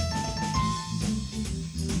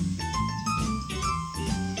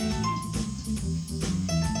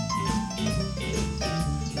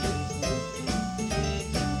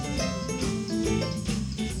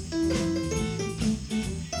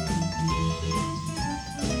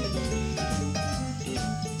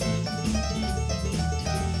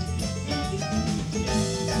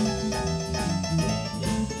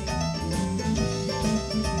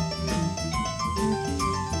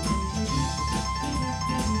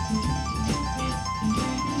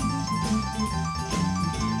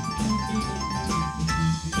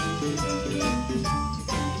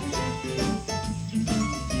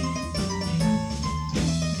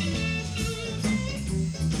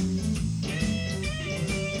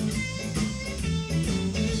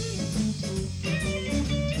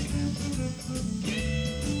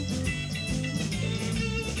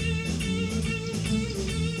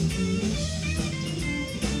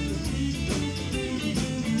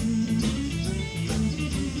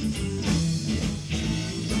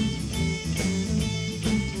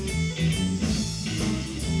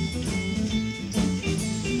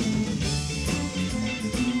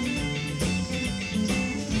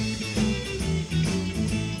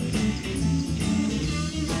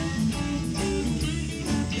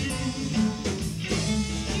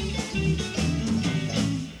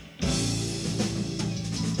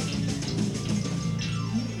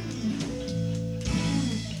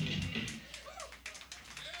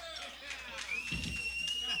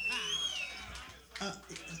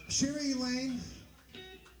 Sherry Lane,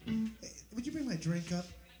 would you bring my drink up?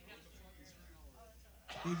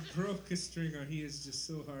 He broke a string on. He is just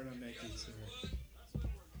so hard on that guitar.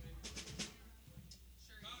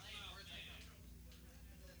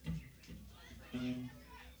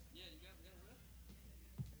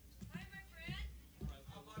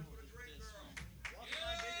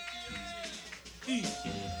 Eat.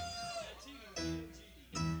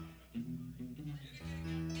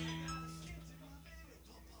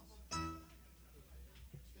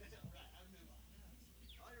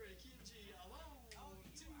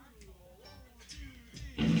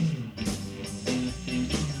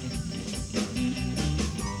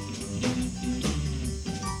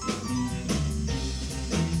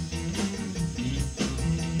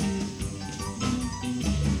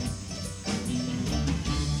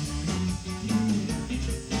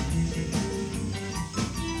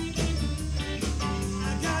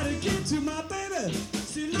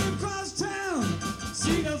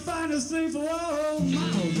 Thing for all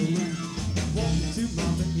miles around. Walking to my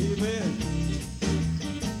baby,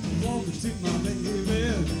 walking to my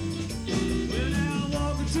baby.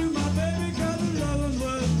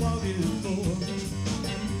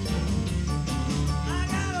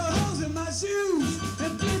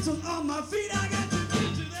 my feet, I got to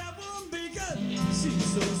get to that one because she's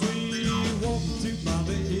so sweet. Walking to my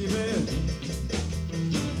baby,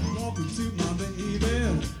 walking to my baby.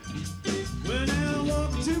 When I'm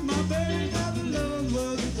walking to my baby, got the love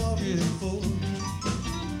was walking for.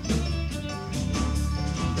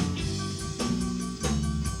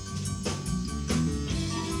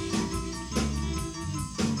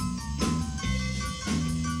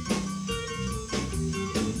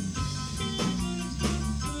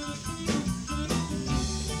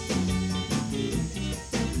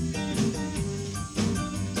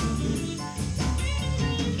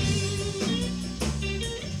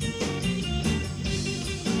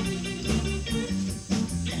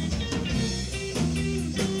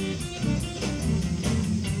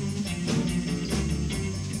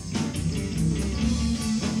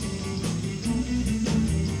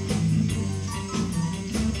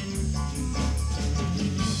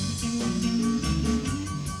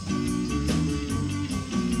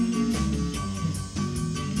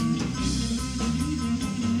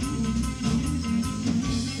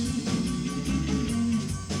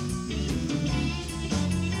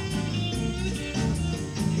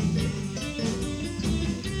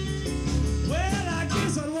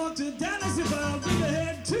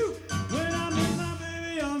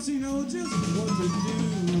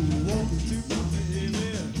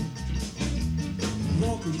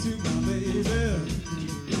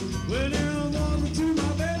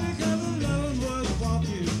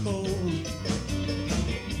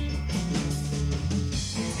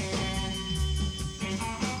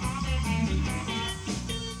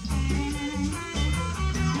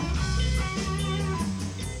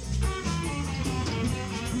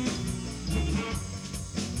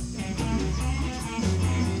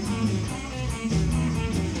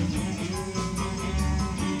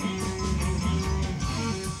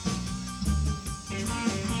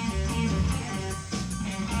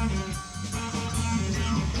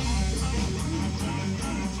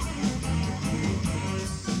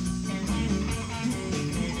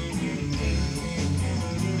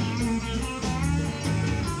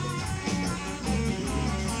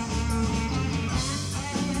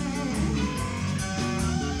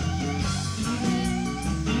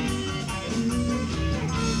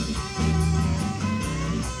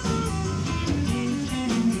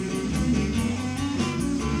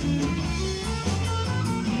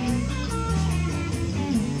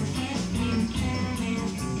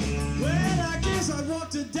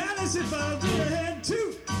 If I really had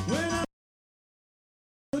to, when I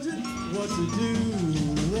what to do,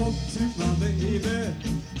 walk to my baby,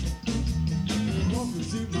 walking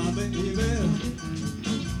to my baby,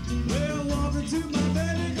 well, walking to my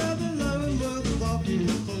baby, got the loving was walking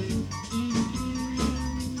for.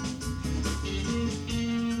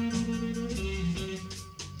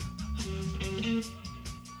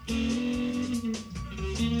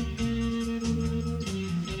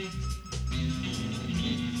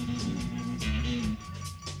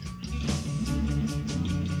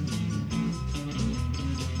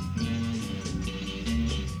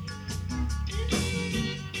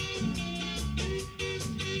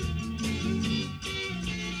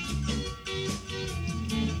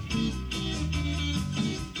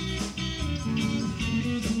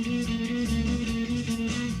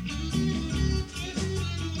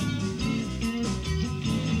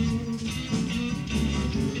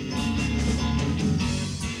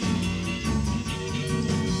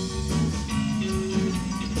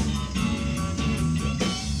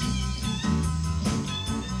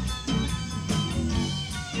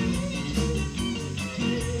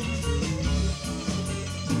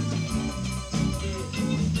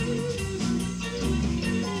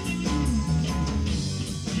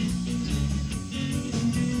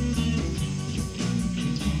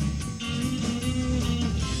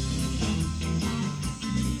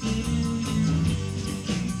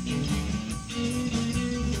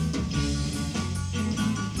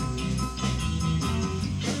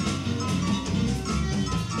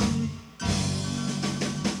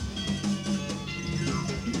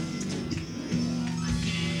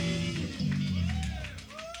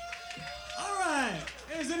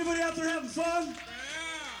 Out there having fun?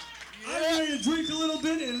 Yeah. Are you ready to drink a little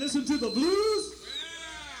bit and listen to the blues?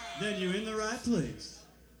 Yeah. Then you're in the right place.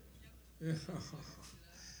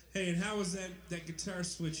 Hey, and how was that guitar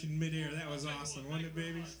switch in midair? That was awesome, wasn't it,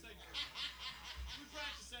 baby? We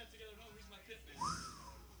practiced that together. No, he's my pit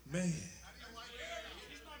man. Man.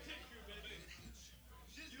 He's my pit crew, baby.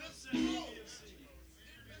 IBSC.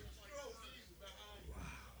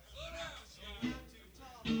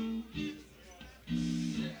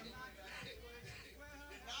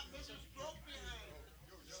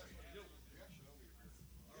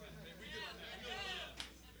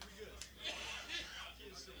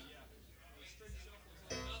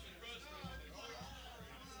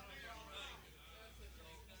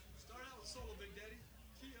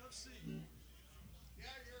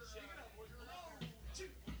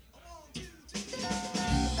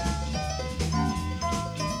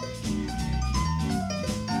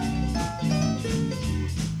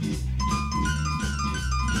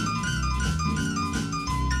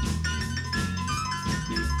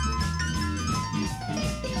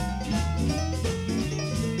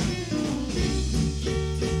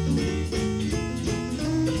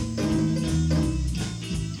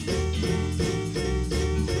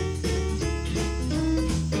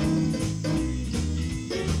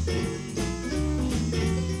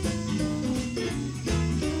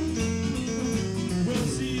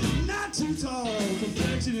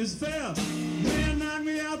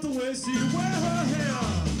 see, well,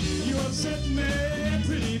 hell, you upset me,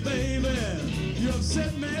 pretty baby. You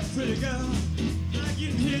upset me, pretty girl. Like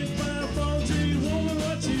getting hit by a fall tree, woman,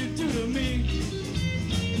 what you do to me?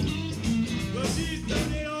 Well, she's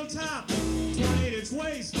 38 on top, 28 inch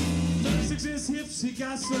waist, 36 inch hips, she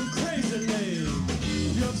got some crazy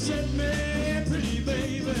legs. You upset me, pretty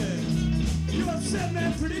baby. You upset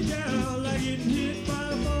me, pretty girl, like getting hit by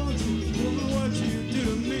a fall tree, woman, what you do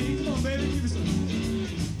to me? Come on, baby, give me some.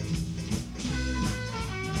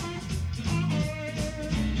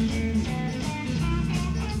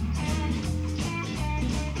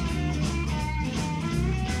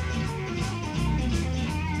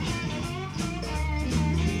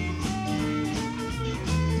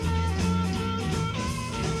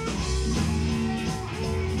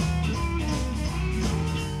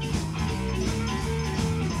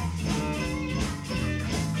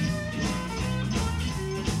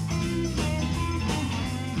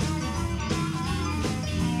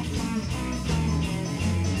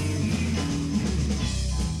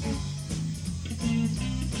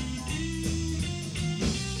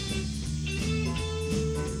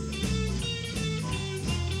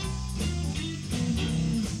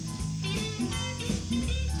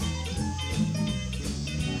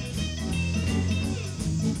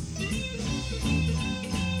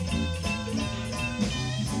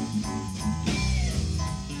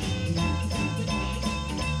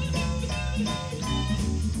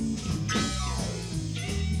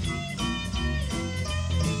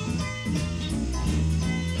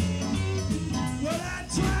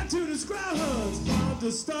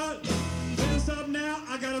 To start, then stop now.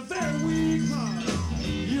 I got a very weak heart.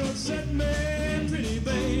 You upset me, pretty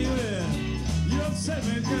baby. You upset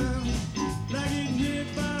me, girl. Like getting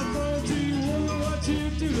hit by a 4G woman, what you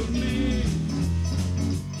do to me?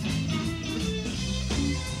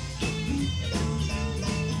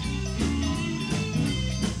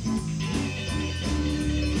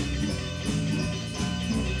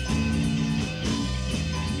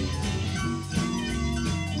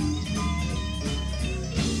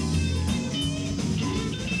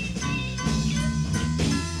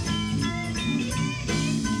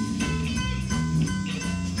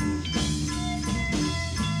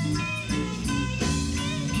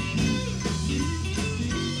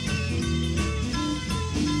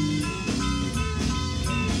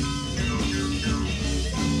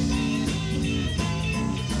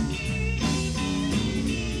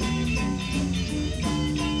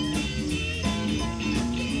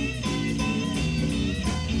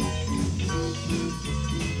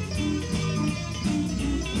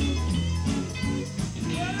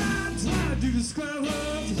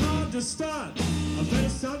 Start. I better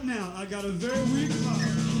stop now. I got a very weak heart.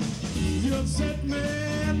 You upset me,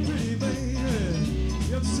 pretty baby.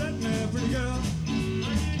 You upset me, pretty girl. I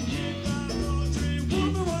get hit by a raw tree.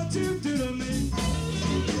 Woman, what you do to me?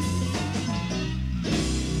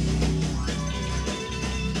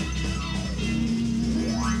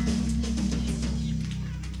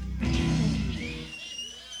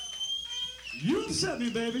 You upset me,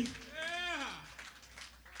 baby.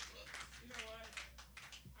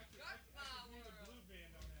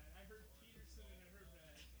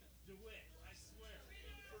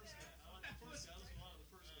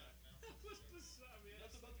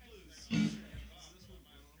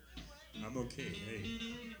 I'm okay,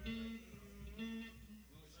 hey.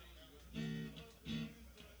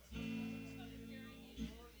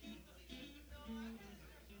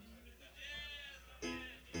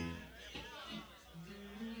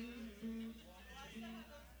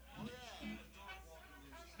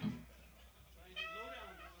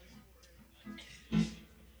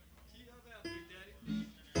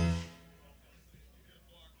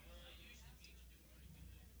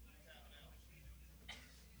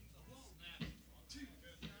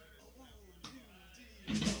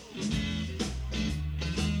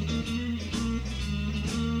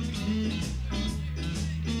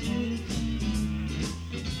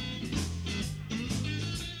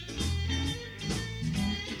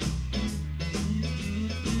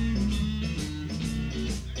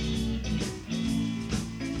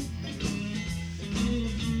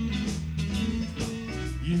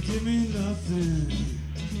 give me nothing.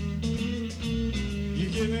 You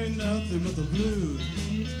give me nothing but the blues.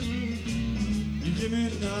 You give me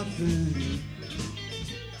nothing.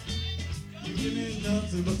 You give me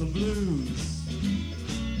nothing but the blues.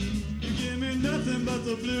 You give me nothing but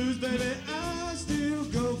the blues, baby. I still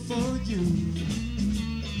go for you.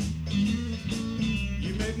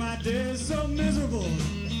 You make my days so miserable.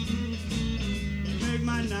 You make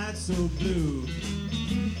my nights so blue.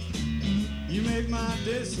 You make my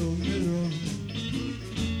day so miserable.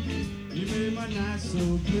 night so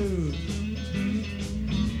blue.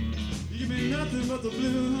 You give me nothing but the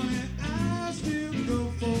blue, honey, I'll still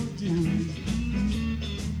go for you.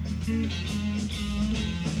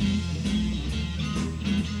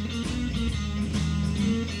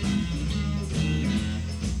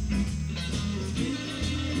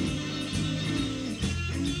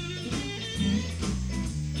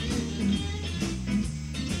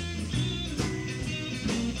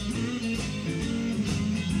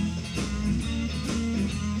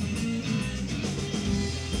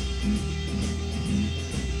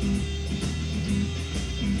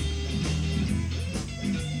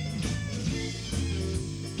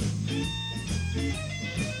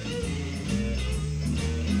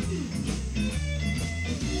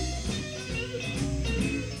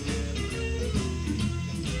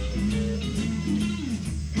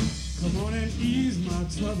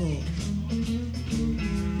 Trouble,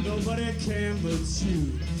 nobody can but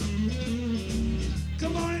you.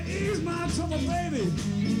 Come on and ease my trouble, baby.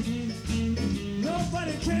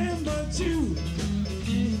 Nobody can but you.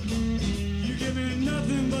 You give me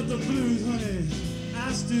nothing but the blues, honey.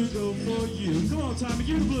 I still go for you. Come on, Tommy,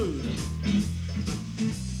 you the blues.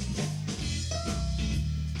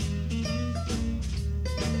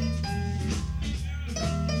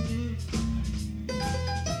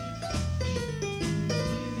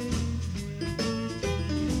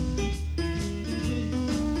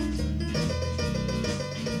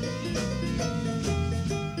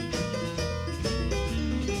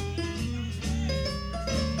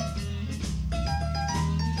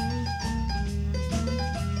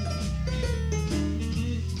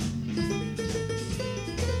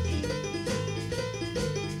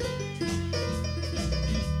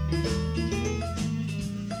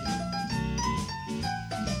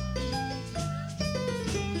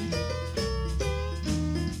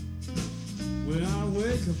 When I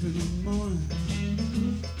wake up in the morning,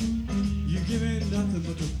 you give me nothing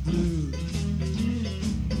but the blues.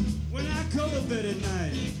 When I go to bed at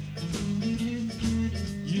night,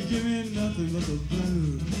 you give me nothing but the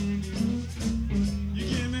blues. You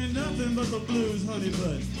give me nothing but the blues, honey,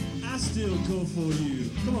 but I still go for you.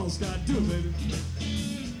 Come on, Scott, do it, baby.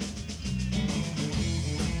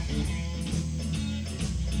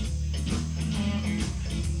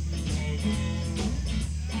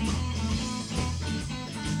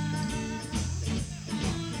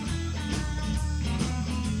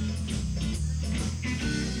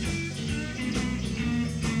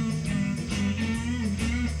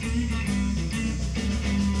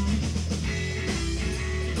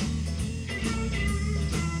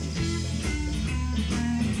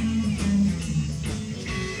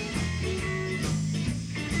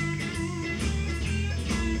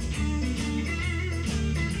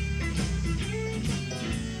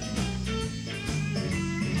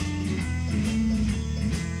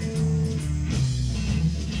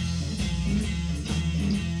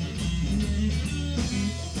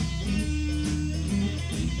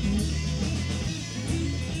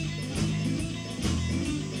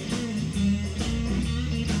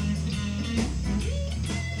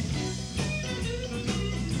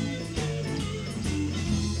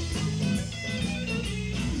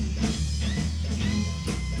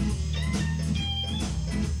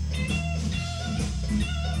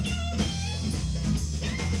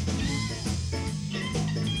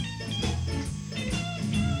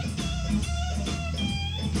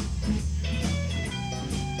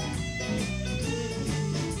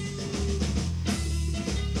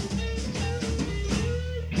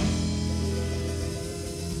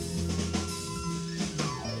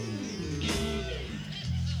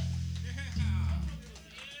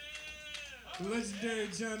 The legendary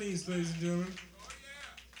John East, ladies and gentlemen.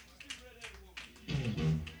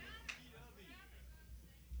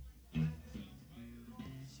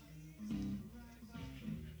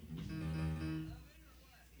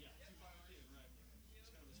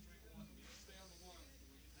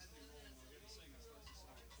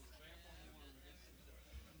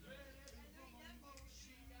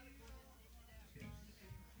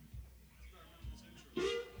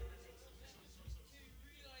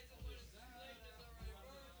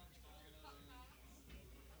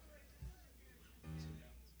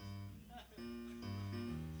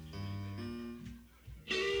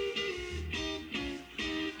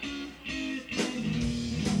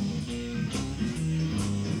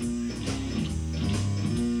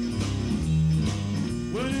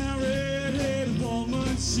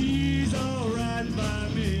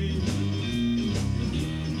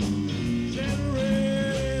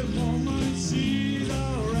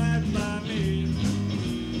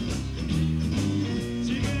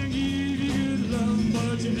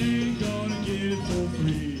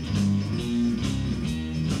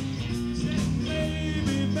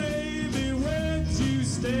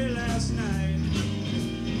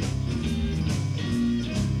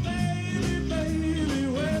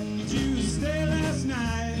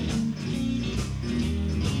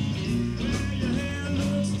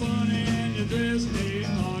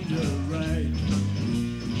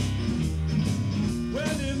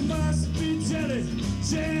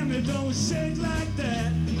 don't shake like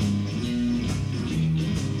that.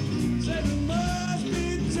 Said it must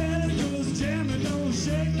be jelly, 'cause jamming don't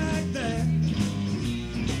shake like that.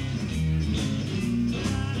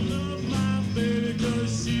 I love my baby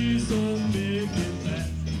 'cause she's so big and fat.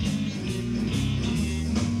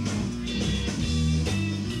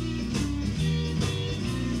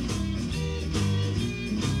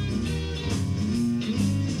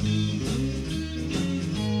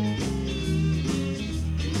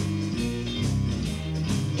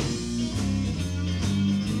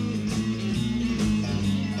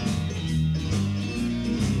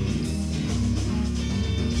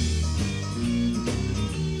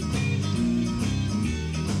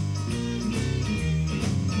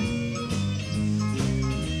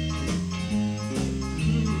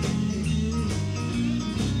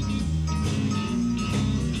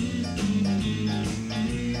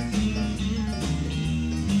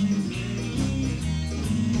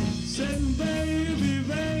 Said, baby,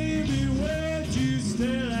 baby, where'd you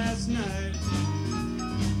stay last night?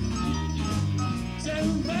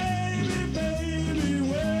 Said, baby, baby,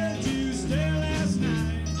 where'd you stay last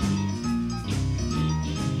night?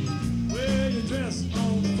 Well, your dress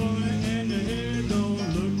on funny and your hair don't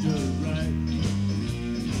look just right.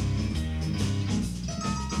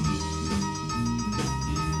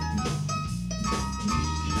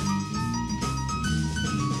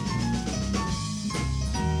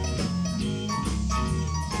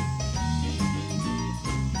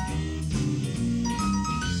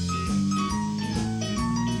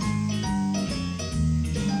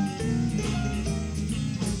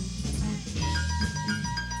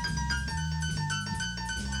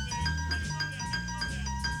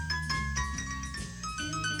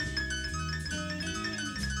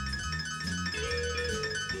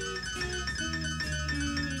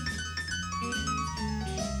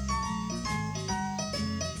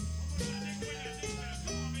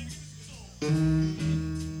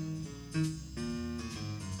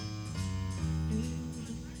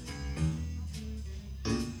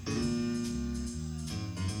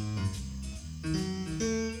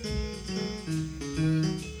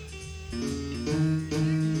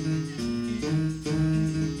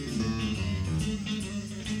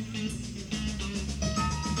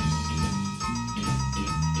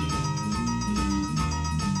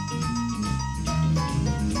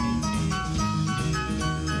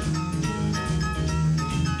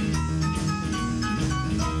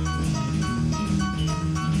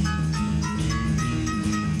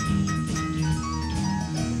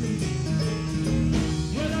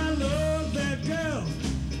 Well, I love that girl.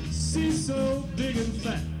 She's so big and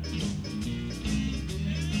fat.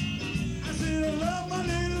 I said I love my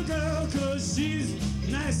little girl 'cause she's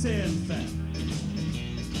nice and fat.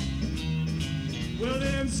 Well,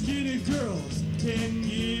 them skinny girls can't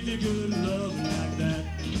give you good love like that.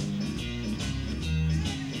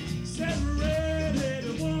 Said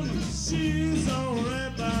red-headed woman, she's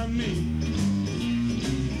alright by me.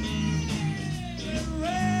 Said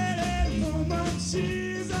red-headed woman,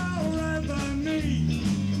 she's alright by me.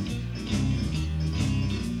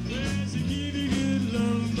 Well, she give you good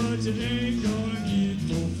love, but you ain't gonna get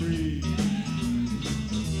for free.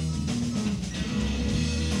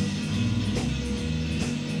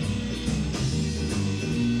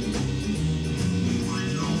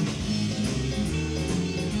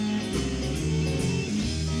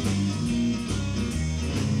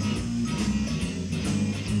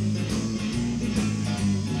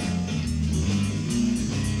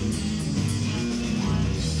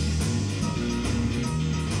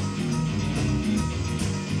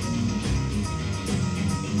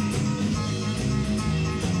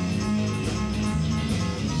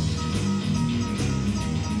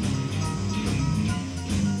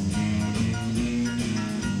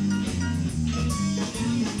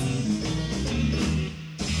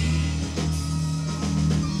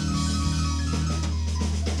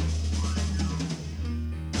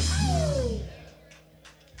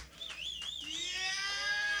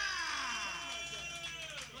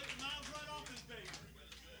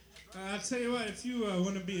 I'll tell you what, if you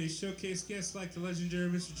want to be a showcase guest like the legendary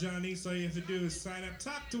Mr. John East, all you have to do is sign up,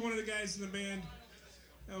 talk to one of the guys in the band.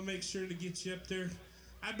 I'll make sure to get you up there.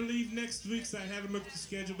 I believe next week's, I haven't looked at the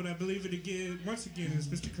schedule, but I believe it again, once again, is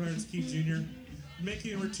Mr. Clarence Key Jr.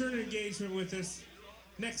 making a return engagement with us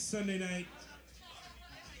next Sunday night.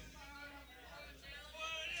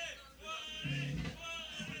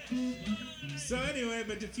 So anyway,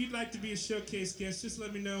 but if you'd like to be a showcase guest, just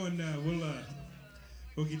let me know and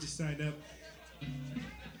we'll get you signed up.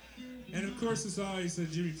 And of course, as always,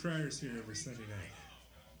 Jimmy Pryor's here every Sunday night.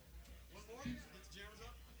 One more? Get the jammers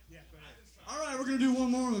up? Yeah, go ahead. All right, we're going to do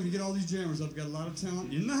one more. We're going to get all these jammers up. We've got a lot of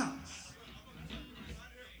talent in the house.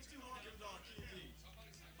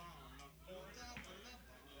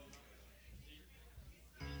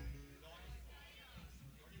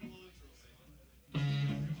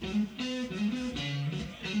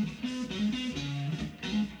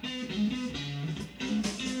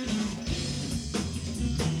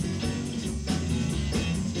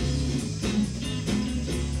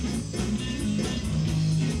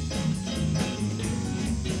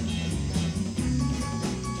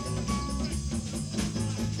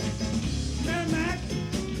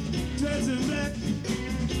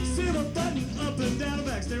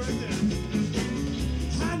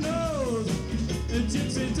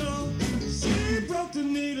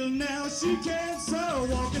 She can't so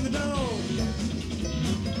walk in the door.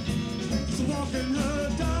 So walk in her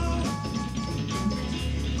door.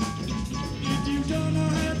 If you don't know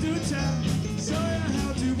how to do it, child, show you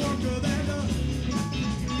how to walk her that door.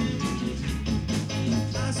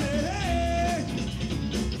 I say, hey,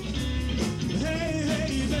 hey,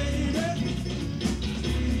 hey, baby,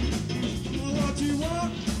 I want you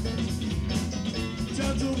walk,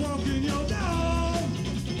 just to walk in your door.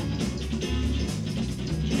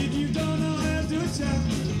 If you don't know how to do it, child,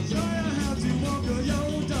 show you how to walk your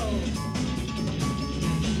dog.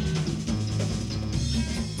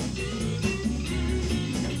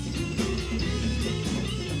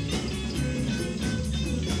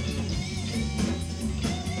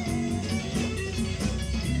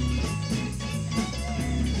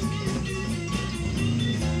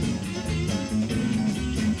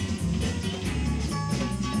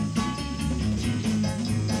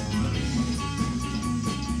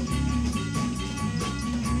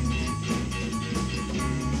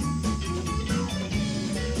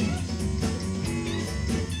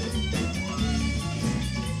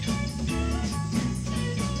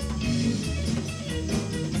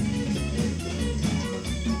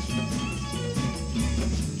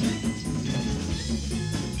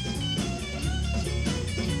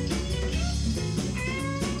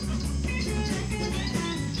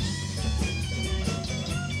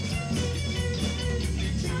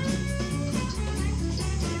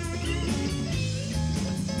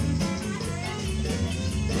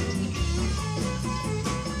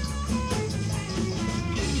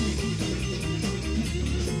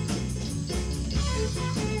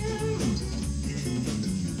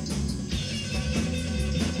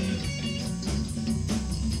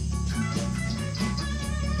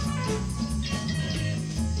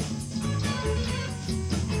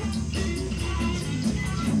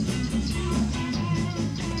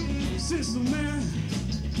 Sister man,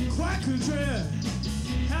 quite contrary,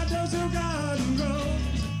 how does your garden grow?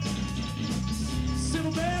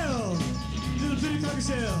 Simple bell, little bitty cocker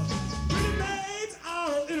shell, pretty maids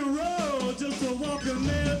all in a row, just a walking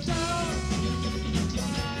their dog,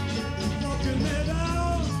 walking their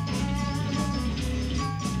dog.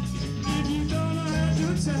 If you don't know how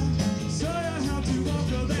to tell, show you how to walk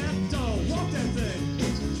that dog, walk that thing.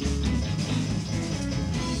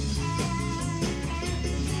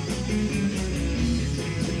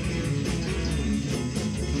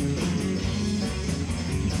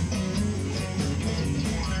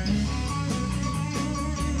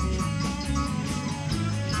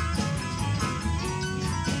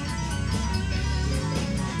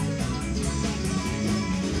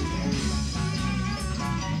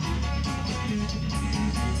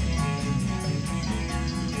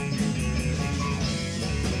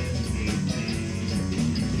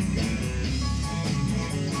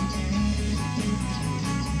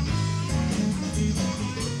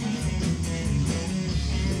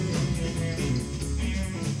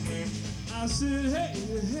 I said, hey,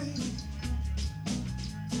 hey.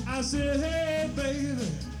 I said, hey, baby,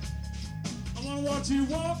 I wanna watch you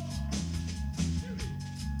walk,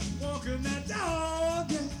 walking that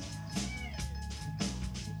dog.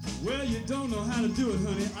 Well, you don't know how to do it,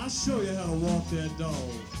 honey. I'll show you how to walk that dog.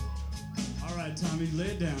 All right, Tommy, lay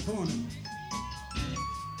it down. Come on in.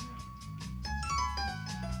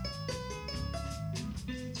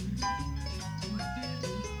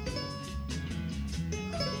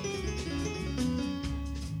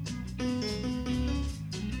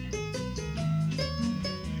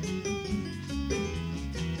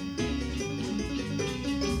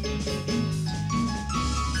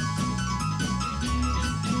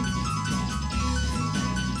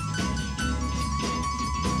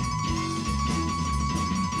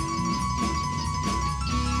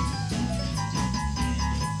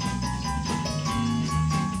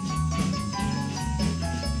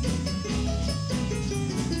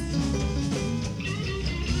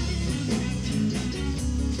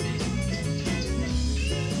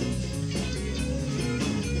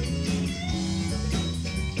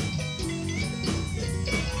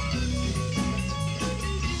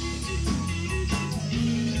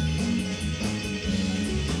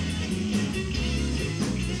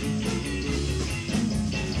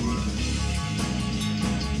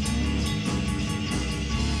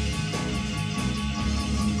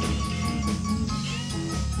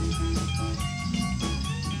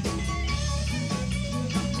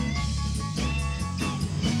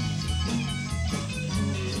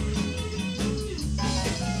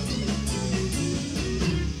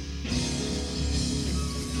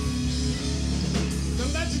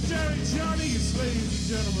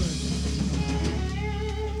 ladies and gentlemen.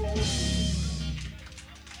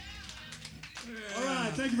 All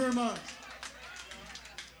right, thank you very much.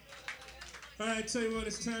 All right, tell you what,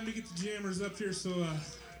 it's time to get the jammers up here, so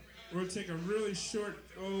we're going to take a really short,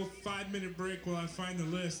 5-minute break while I find the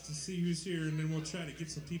list to see who's here, and then we'll try to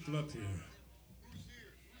get some people up here.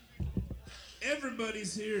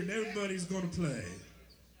 Everybody's here, and everybody's going to play.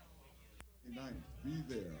 Tonight, be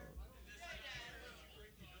there.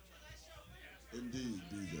 Indeed,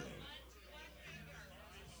 be there.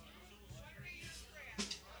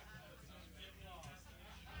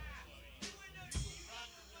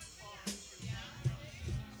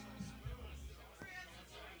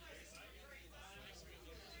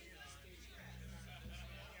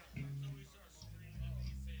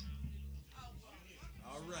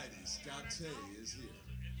 All righty, Scott Tay is here.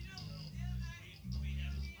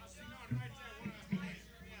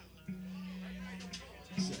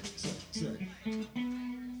 Check.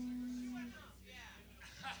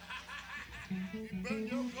 Bend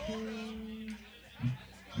your corner.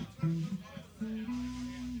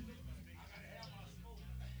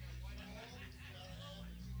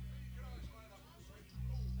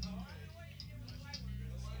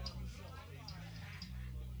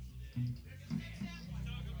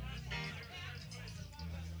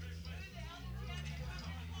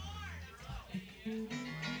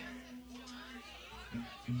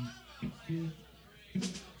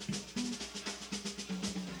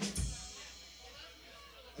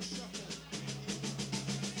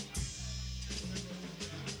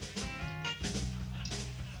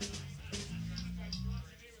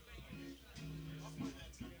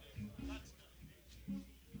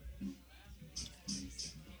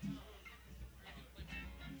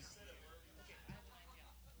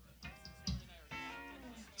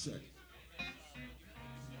 Check.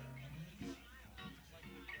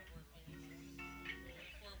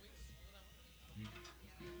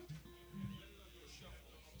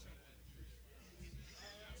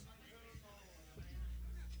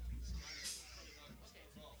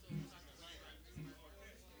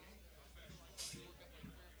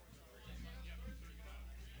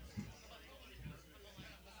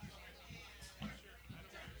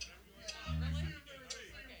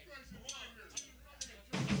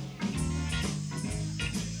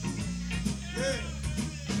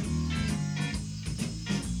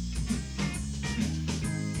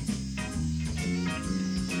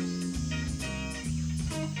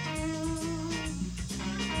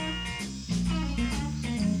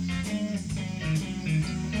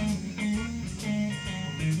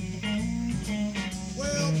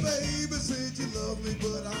 Well, baby, said you love me,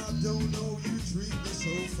 but I don't know you treat me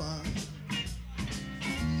so fine.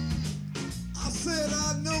 I said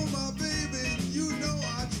I know my baby, you know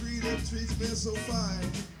I treats me so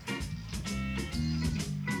fine.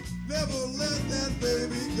 Never let that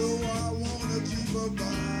baby go, I wanna keep her by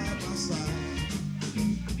my side.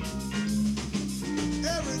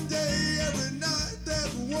 Every day, every night,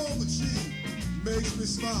 that woman, she makes me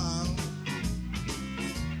smile.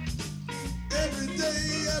 Every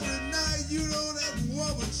day, every night, you know that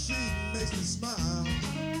woman, she makes me smile.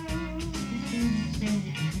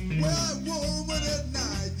 Well, that woman at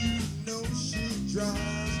night, you know she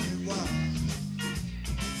drives me wild.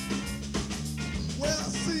 Well, I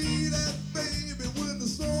see that baby when the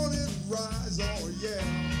sun is rise, oh yeah.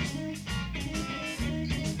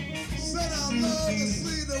 Said I love to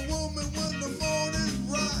see the woman when the morning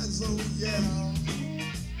rise, oh yeah.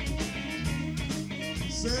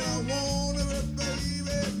 Said I want her,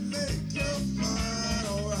 baby, make her mine,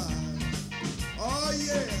 alright. Oh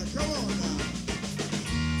yeah, come on now.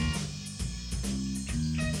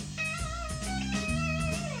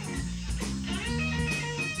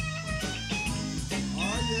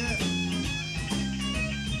 Oh yeah.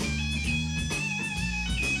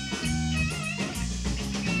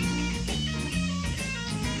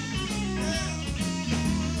 Yeah.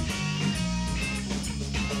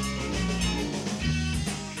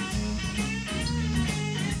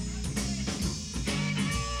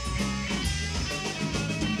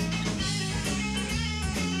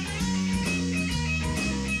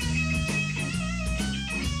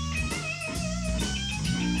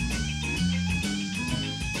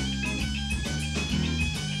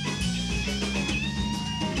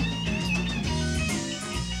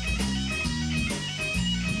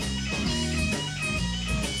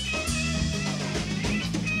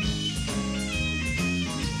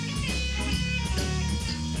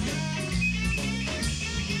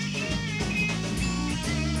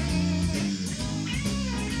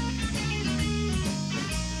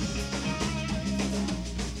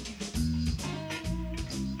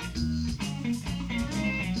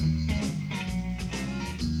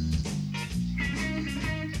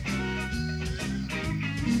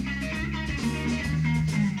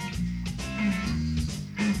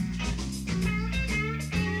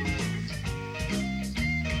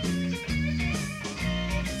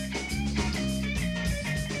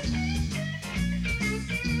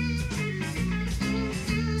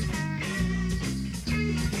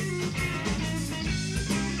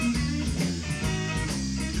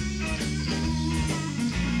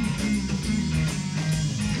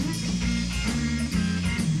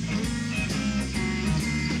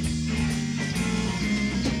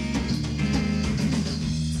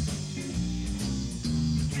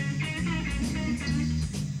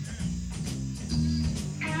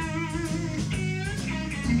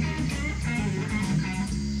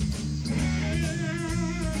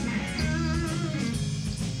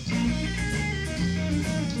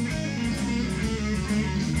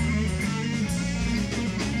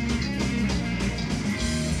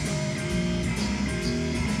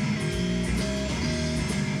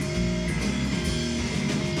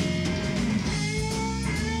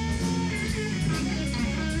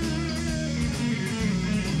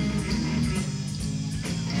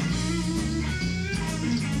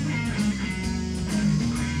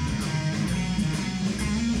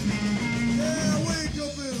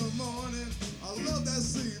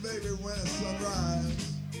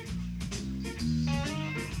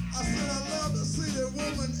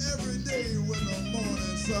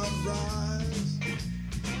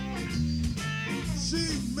 She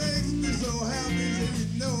makes me so happy, and you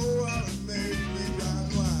know how to make me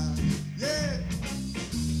drive wild. Yeah.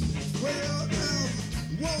 Well, now,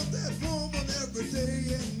 want that woman every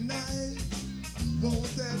day and night. Want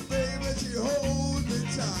that baby, she holds me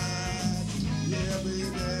tight. Yeah,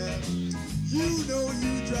 baby, you know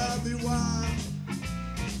you drive me wild.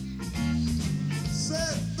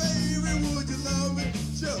 Said, baby, would you love me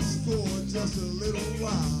just a little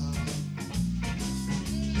while?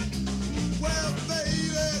 Well,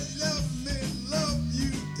 baby, let me love you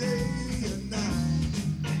day and night.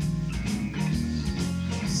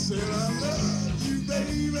 Said I love you,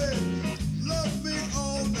 baby, love me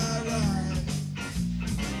all night right.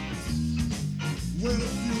 Well,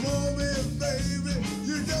 if you want me, baby,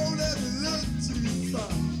 you don't have to look too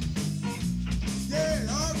far. Yeah,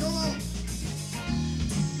 oh, come on.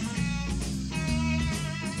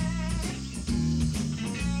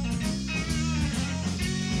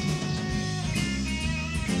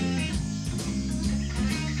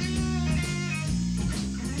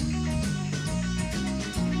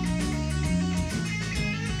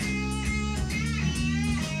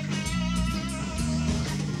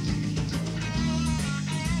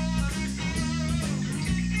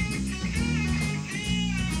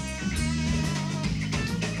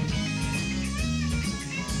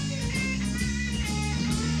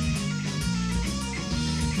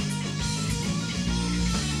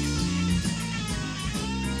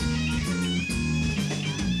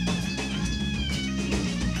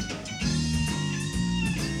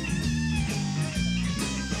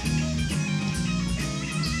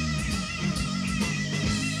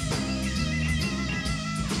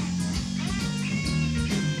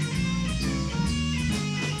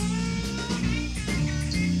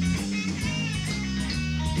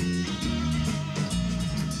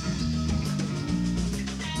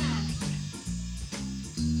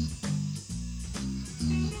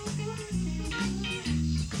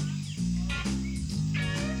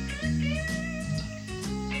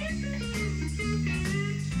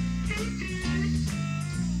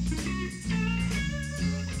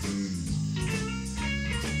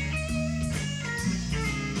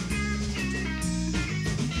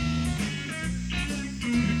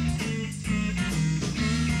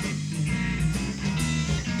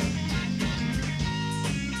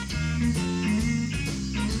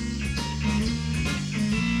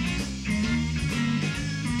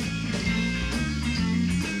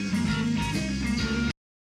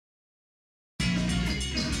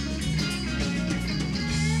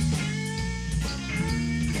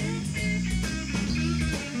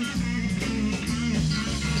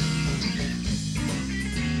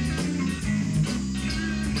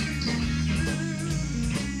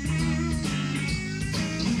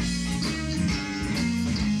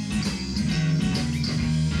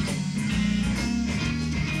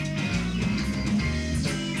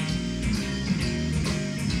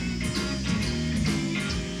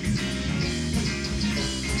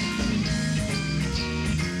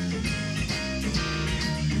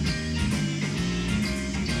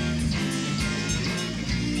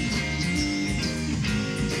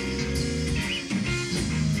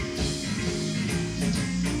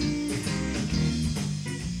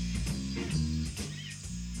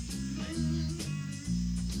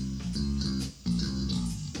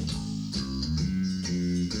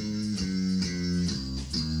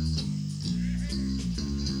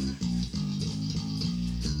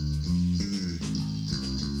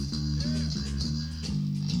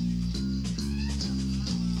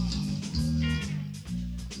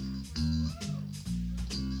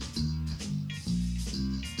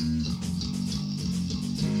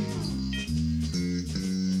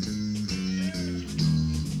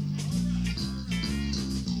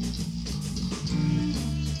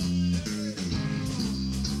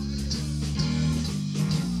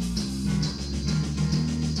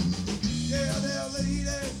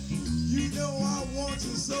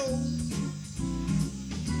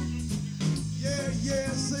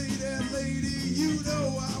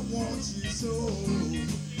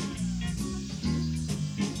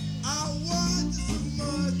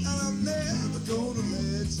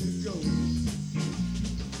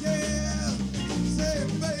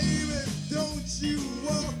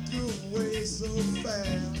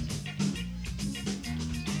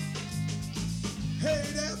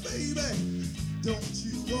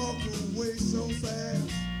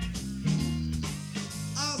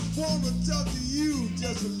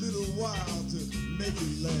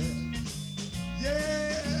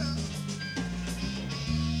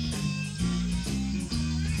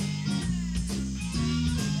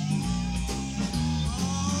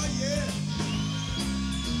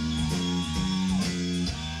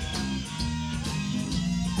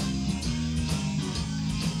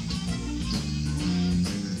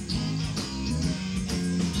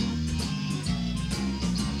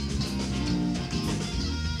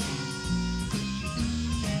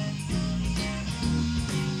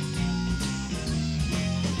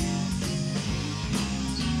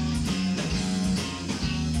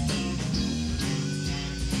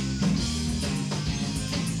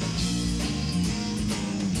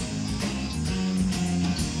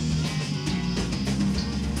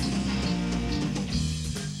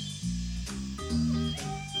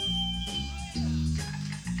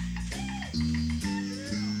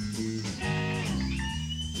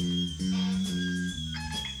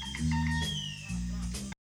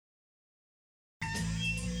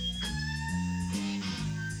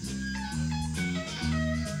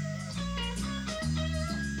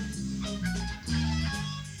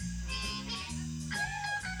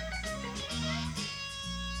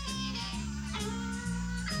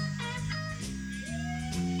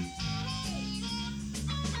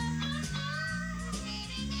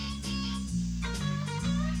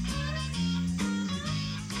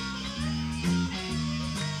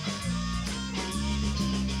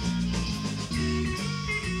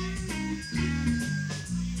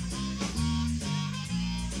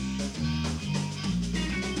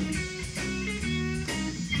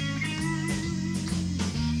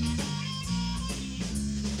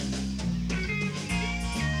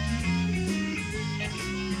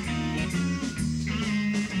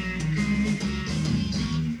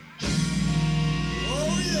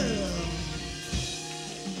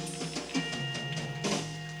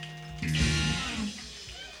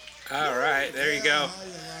 All right, there you go.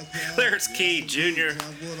 Clarence Key Jr.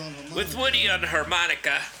 with Woody on the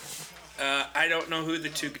harmonica. I don't know who the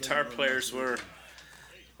two guitar players were.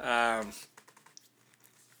 They're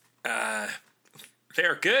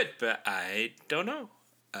good, but I don't know.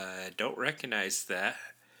 I don't recognize that.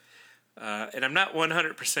 And I'm not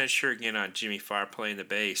 100% sure again on Jimmy Farr playing the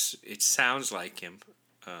bass. It sounds like him.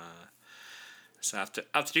 So I'll have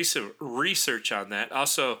to do some research on that.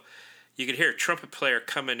 Also, you could hear a trumpet player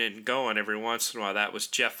coming and going every once in a while. That was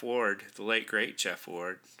Jeff Ward, the late, great Jeff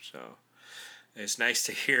Ward. So it's nice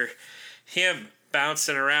to hear him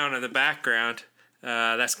bouncing around in the background.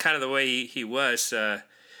 That's kind of the way he was.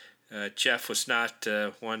 Jeff was not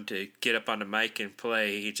one to get up on the mic and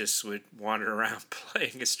play. He just would wander around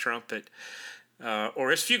playing his trumpet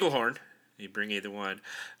or his flugelhorn. He'd bring either one.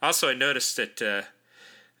 Also, I noticed that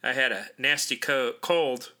I had a nasty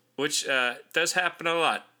cold, which does happen a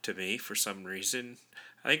lot to me for some reason.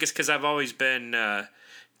 I think it's because I've always been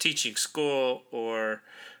teaching school or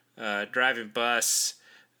driving bus,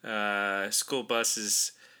 school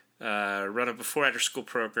buses, running before after school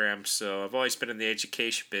programs. So I've always been in the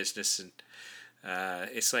education business, and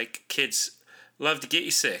it's like kids love to get you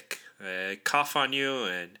sick, cough on you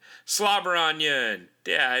and slobber on you, and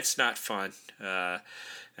yeah, it's not fun.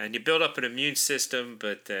 And you build up an immune system,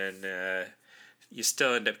 but then you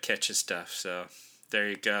still end up catching stuff. So there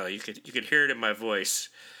you go. You could hear it in my voice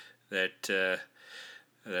that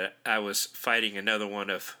I was fighting another one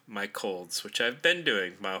of my colds, which I've been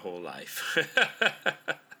doing my whole life.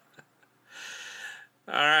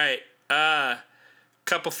 All right.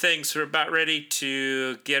 Couple things. We're about ready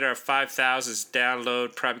to get our 5,000s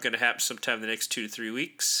download. Probably going to happen sometime in the next 2 to 3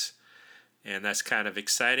 weeks. And that's kind of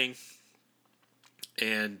exciting.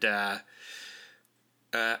 And I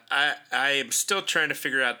am still trying to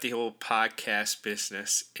figure out the whole podcast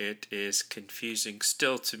business. It is confusing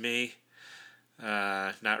still to me.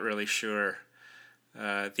 Not really sure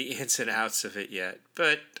the ins and outs of it yet,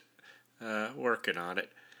 but working on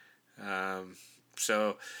it.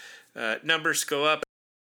 So numbers go up,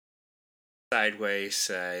 sideways,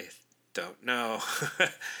 I don't know.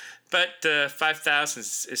 But 5,000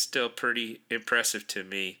 is still pretty impressive to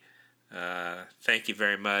me. Thank you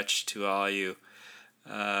very much to all you.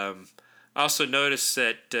 Also noticed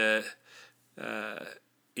that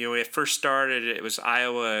when it first started, it was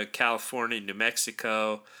Iowa, California, New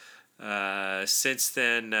Mexico. Since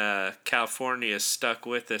then, California has stuck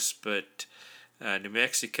with us, but New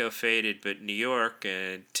Mexico faded. But New York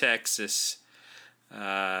and Texas,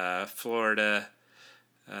 Florida,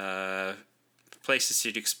 places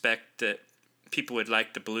you'd expect that people would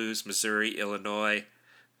like the blues, Missouri, Illinois.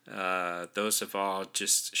 Those have all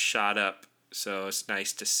just shot up, so it's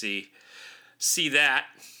nice to see that.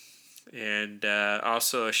 And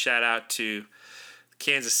also a shout out to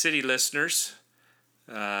Kansas City listeners,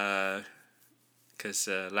 because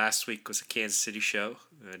last week was a Kansas City show,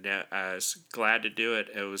 and I was glad to do it.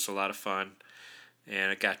 It was a lot of fun,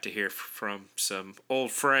 and I got to hear from some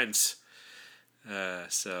old friends.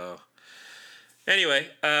 So anyway,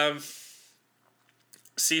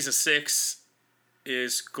 season 6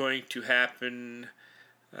 is going to happen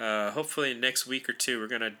hopefully next week or two. We're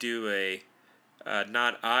going to do a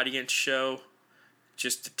non-audience show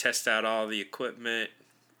just to test out all the equipment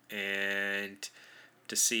and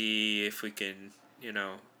to see if we can,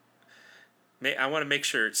 I want to make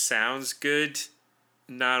sure it sounds good.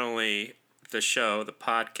 Not only the show, the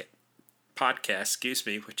podcast,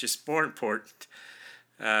 which is more important,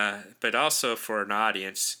 but also for an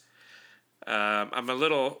audience. I'm a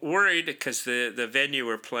little worried because the venue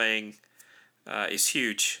we're playing is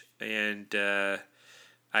huge, and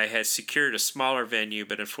I had secured a smaller venue,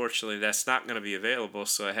 but unfortunately that's not going to be available,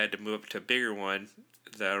 so I had to move up to a bigger one.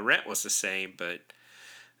 The rent was the same, but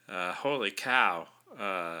holy cow.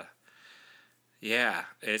 Yeah,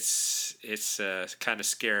 it's kind of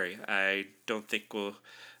scary. I don't think we'll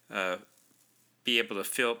be able to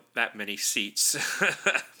fill that many seats,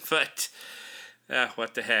 but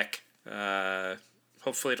what the heck.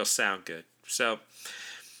 Hopefully it'll sound good. So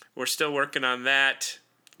we're still working on that.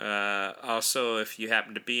 Also, if you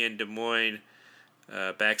happen to be in Des Moines,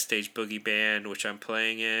 Backstage Boogie Band, which I'm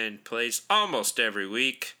playing in, plays almost every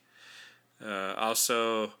week.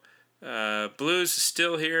 Also, blues is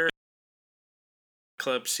still here.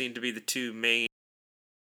 Clubs seem to be the two main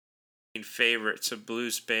favorites of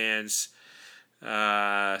blues bands.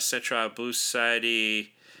 Central Iowa Blues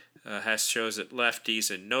Society has shows at Lefties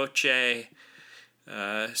and Noche.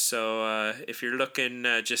 So if you're looking,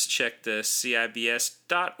 just check the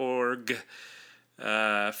CIBS.org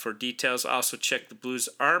for details. Also check the Blues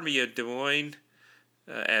Army of Des Moines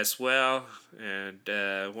as well, and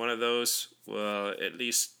one of those will at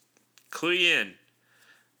least clue you in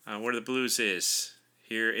on where the blues is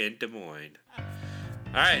here in Des Moines.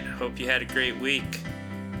 All right, hope you had a great week.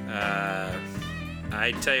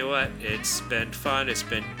 I tell you what, it's been fun. It's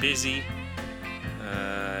been busy.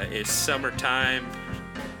 It's summertime.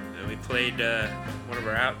 We played one of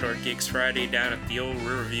our outdoor gigs Friday down at the old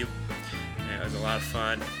Riverview. It was a lot of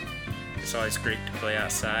fun. It's always great to play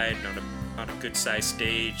outside and on a good-sized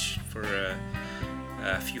stage for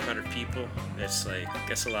a few hundred people. It's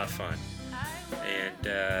a lot of fun.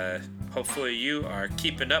 And hopefully you are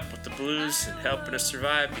keeping up with the blues and helping us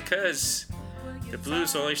survive, because the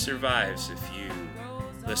blues only survives if you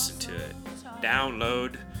listen to it.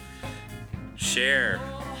 Download, share,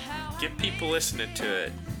 get people listening to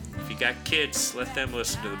it. If you got kids, let them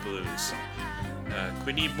listen to the blues.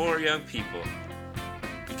 We need more young people,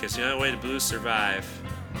 because the only way the blues survive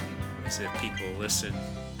is if people listen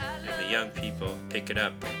and the young people pick it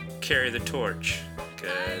up, carry the torch,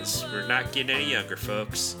 because we're not getting any younger,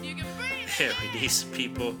 folks. We need some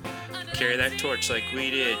people to carry that torch like we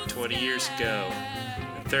did 20 years ago,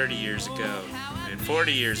 and 30 years ago, and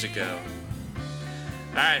 40 years ago.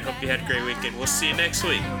 Alright, hope you had a great weekend. We'll see you next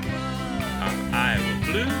week on Iowa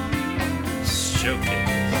Blues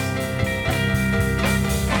Showcase.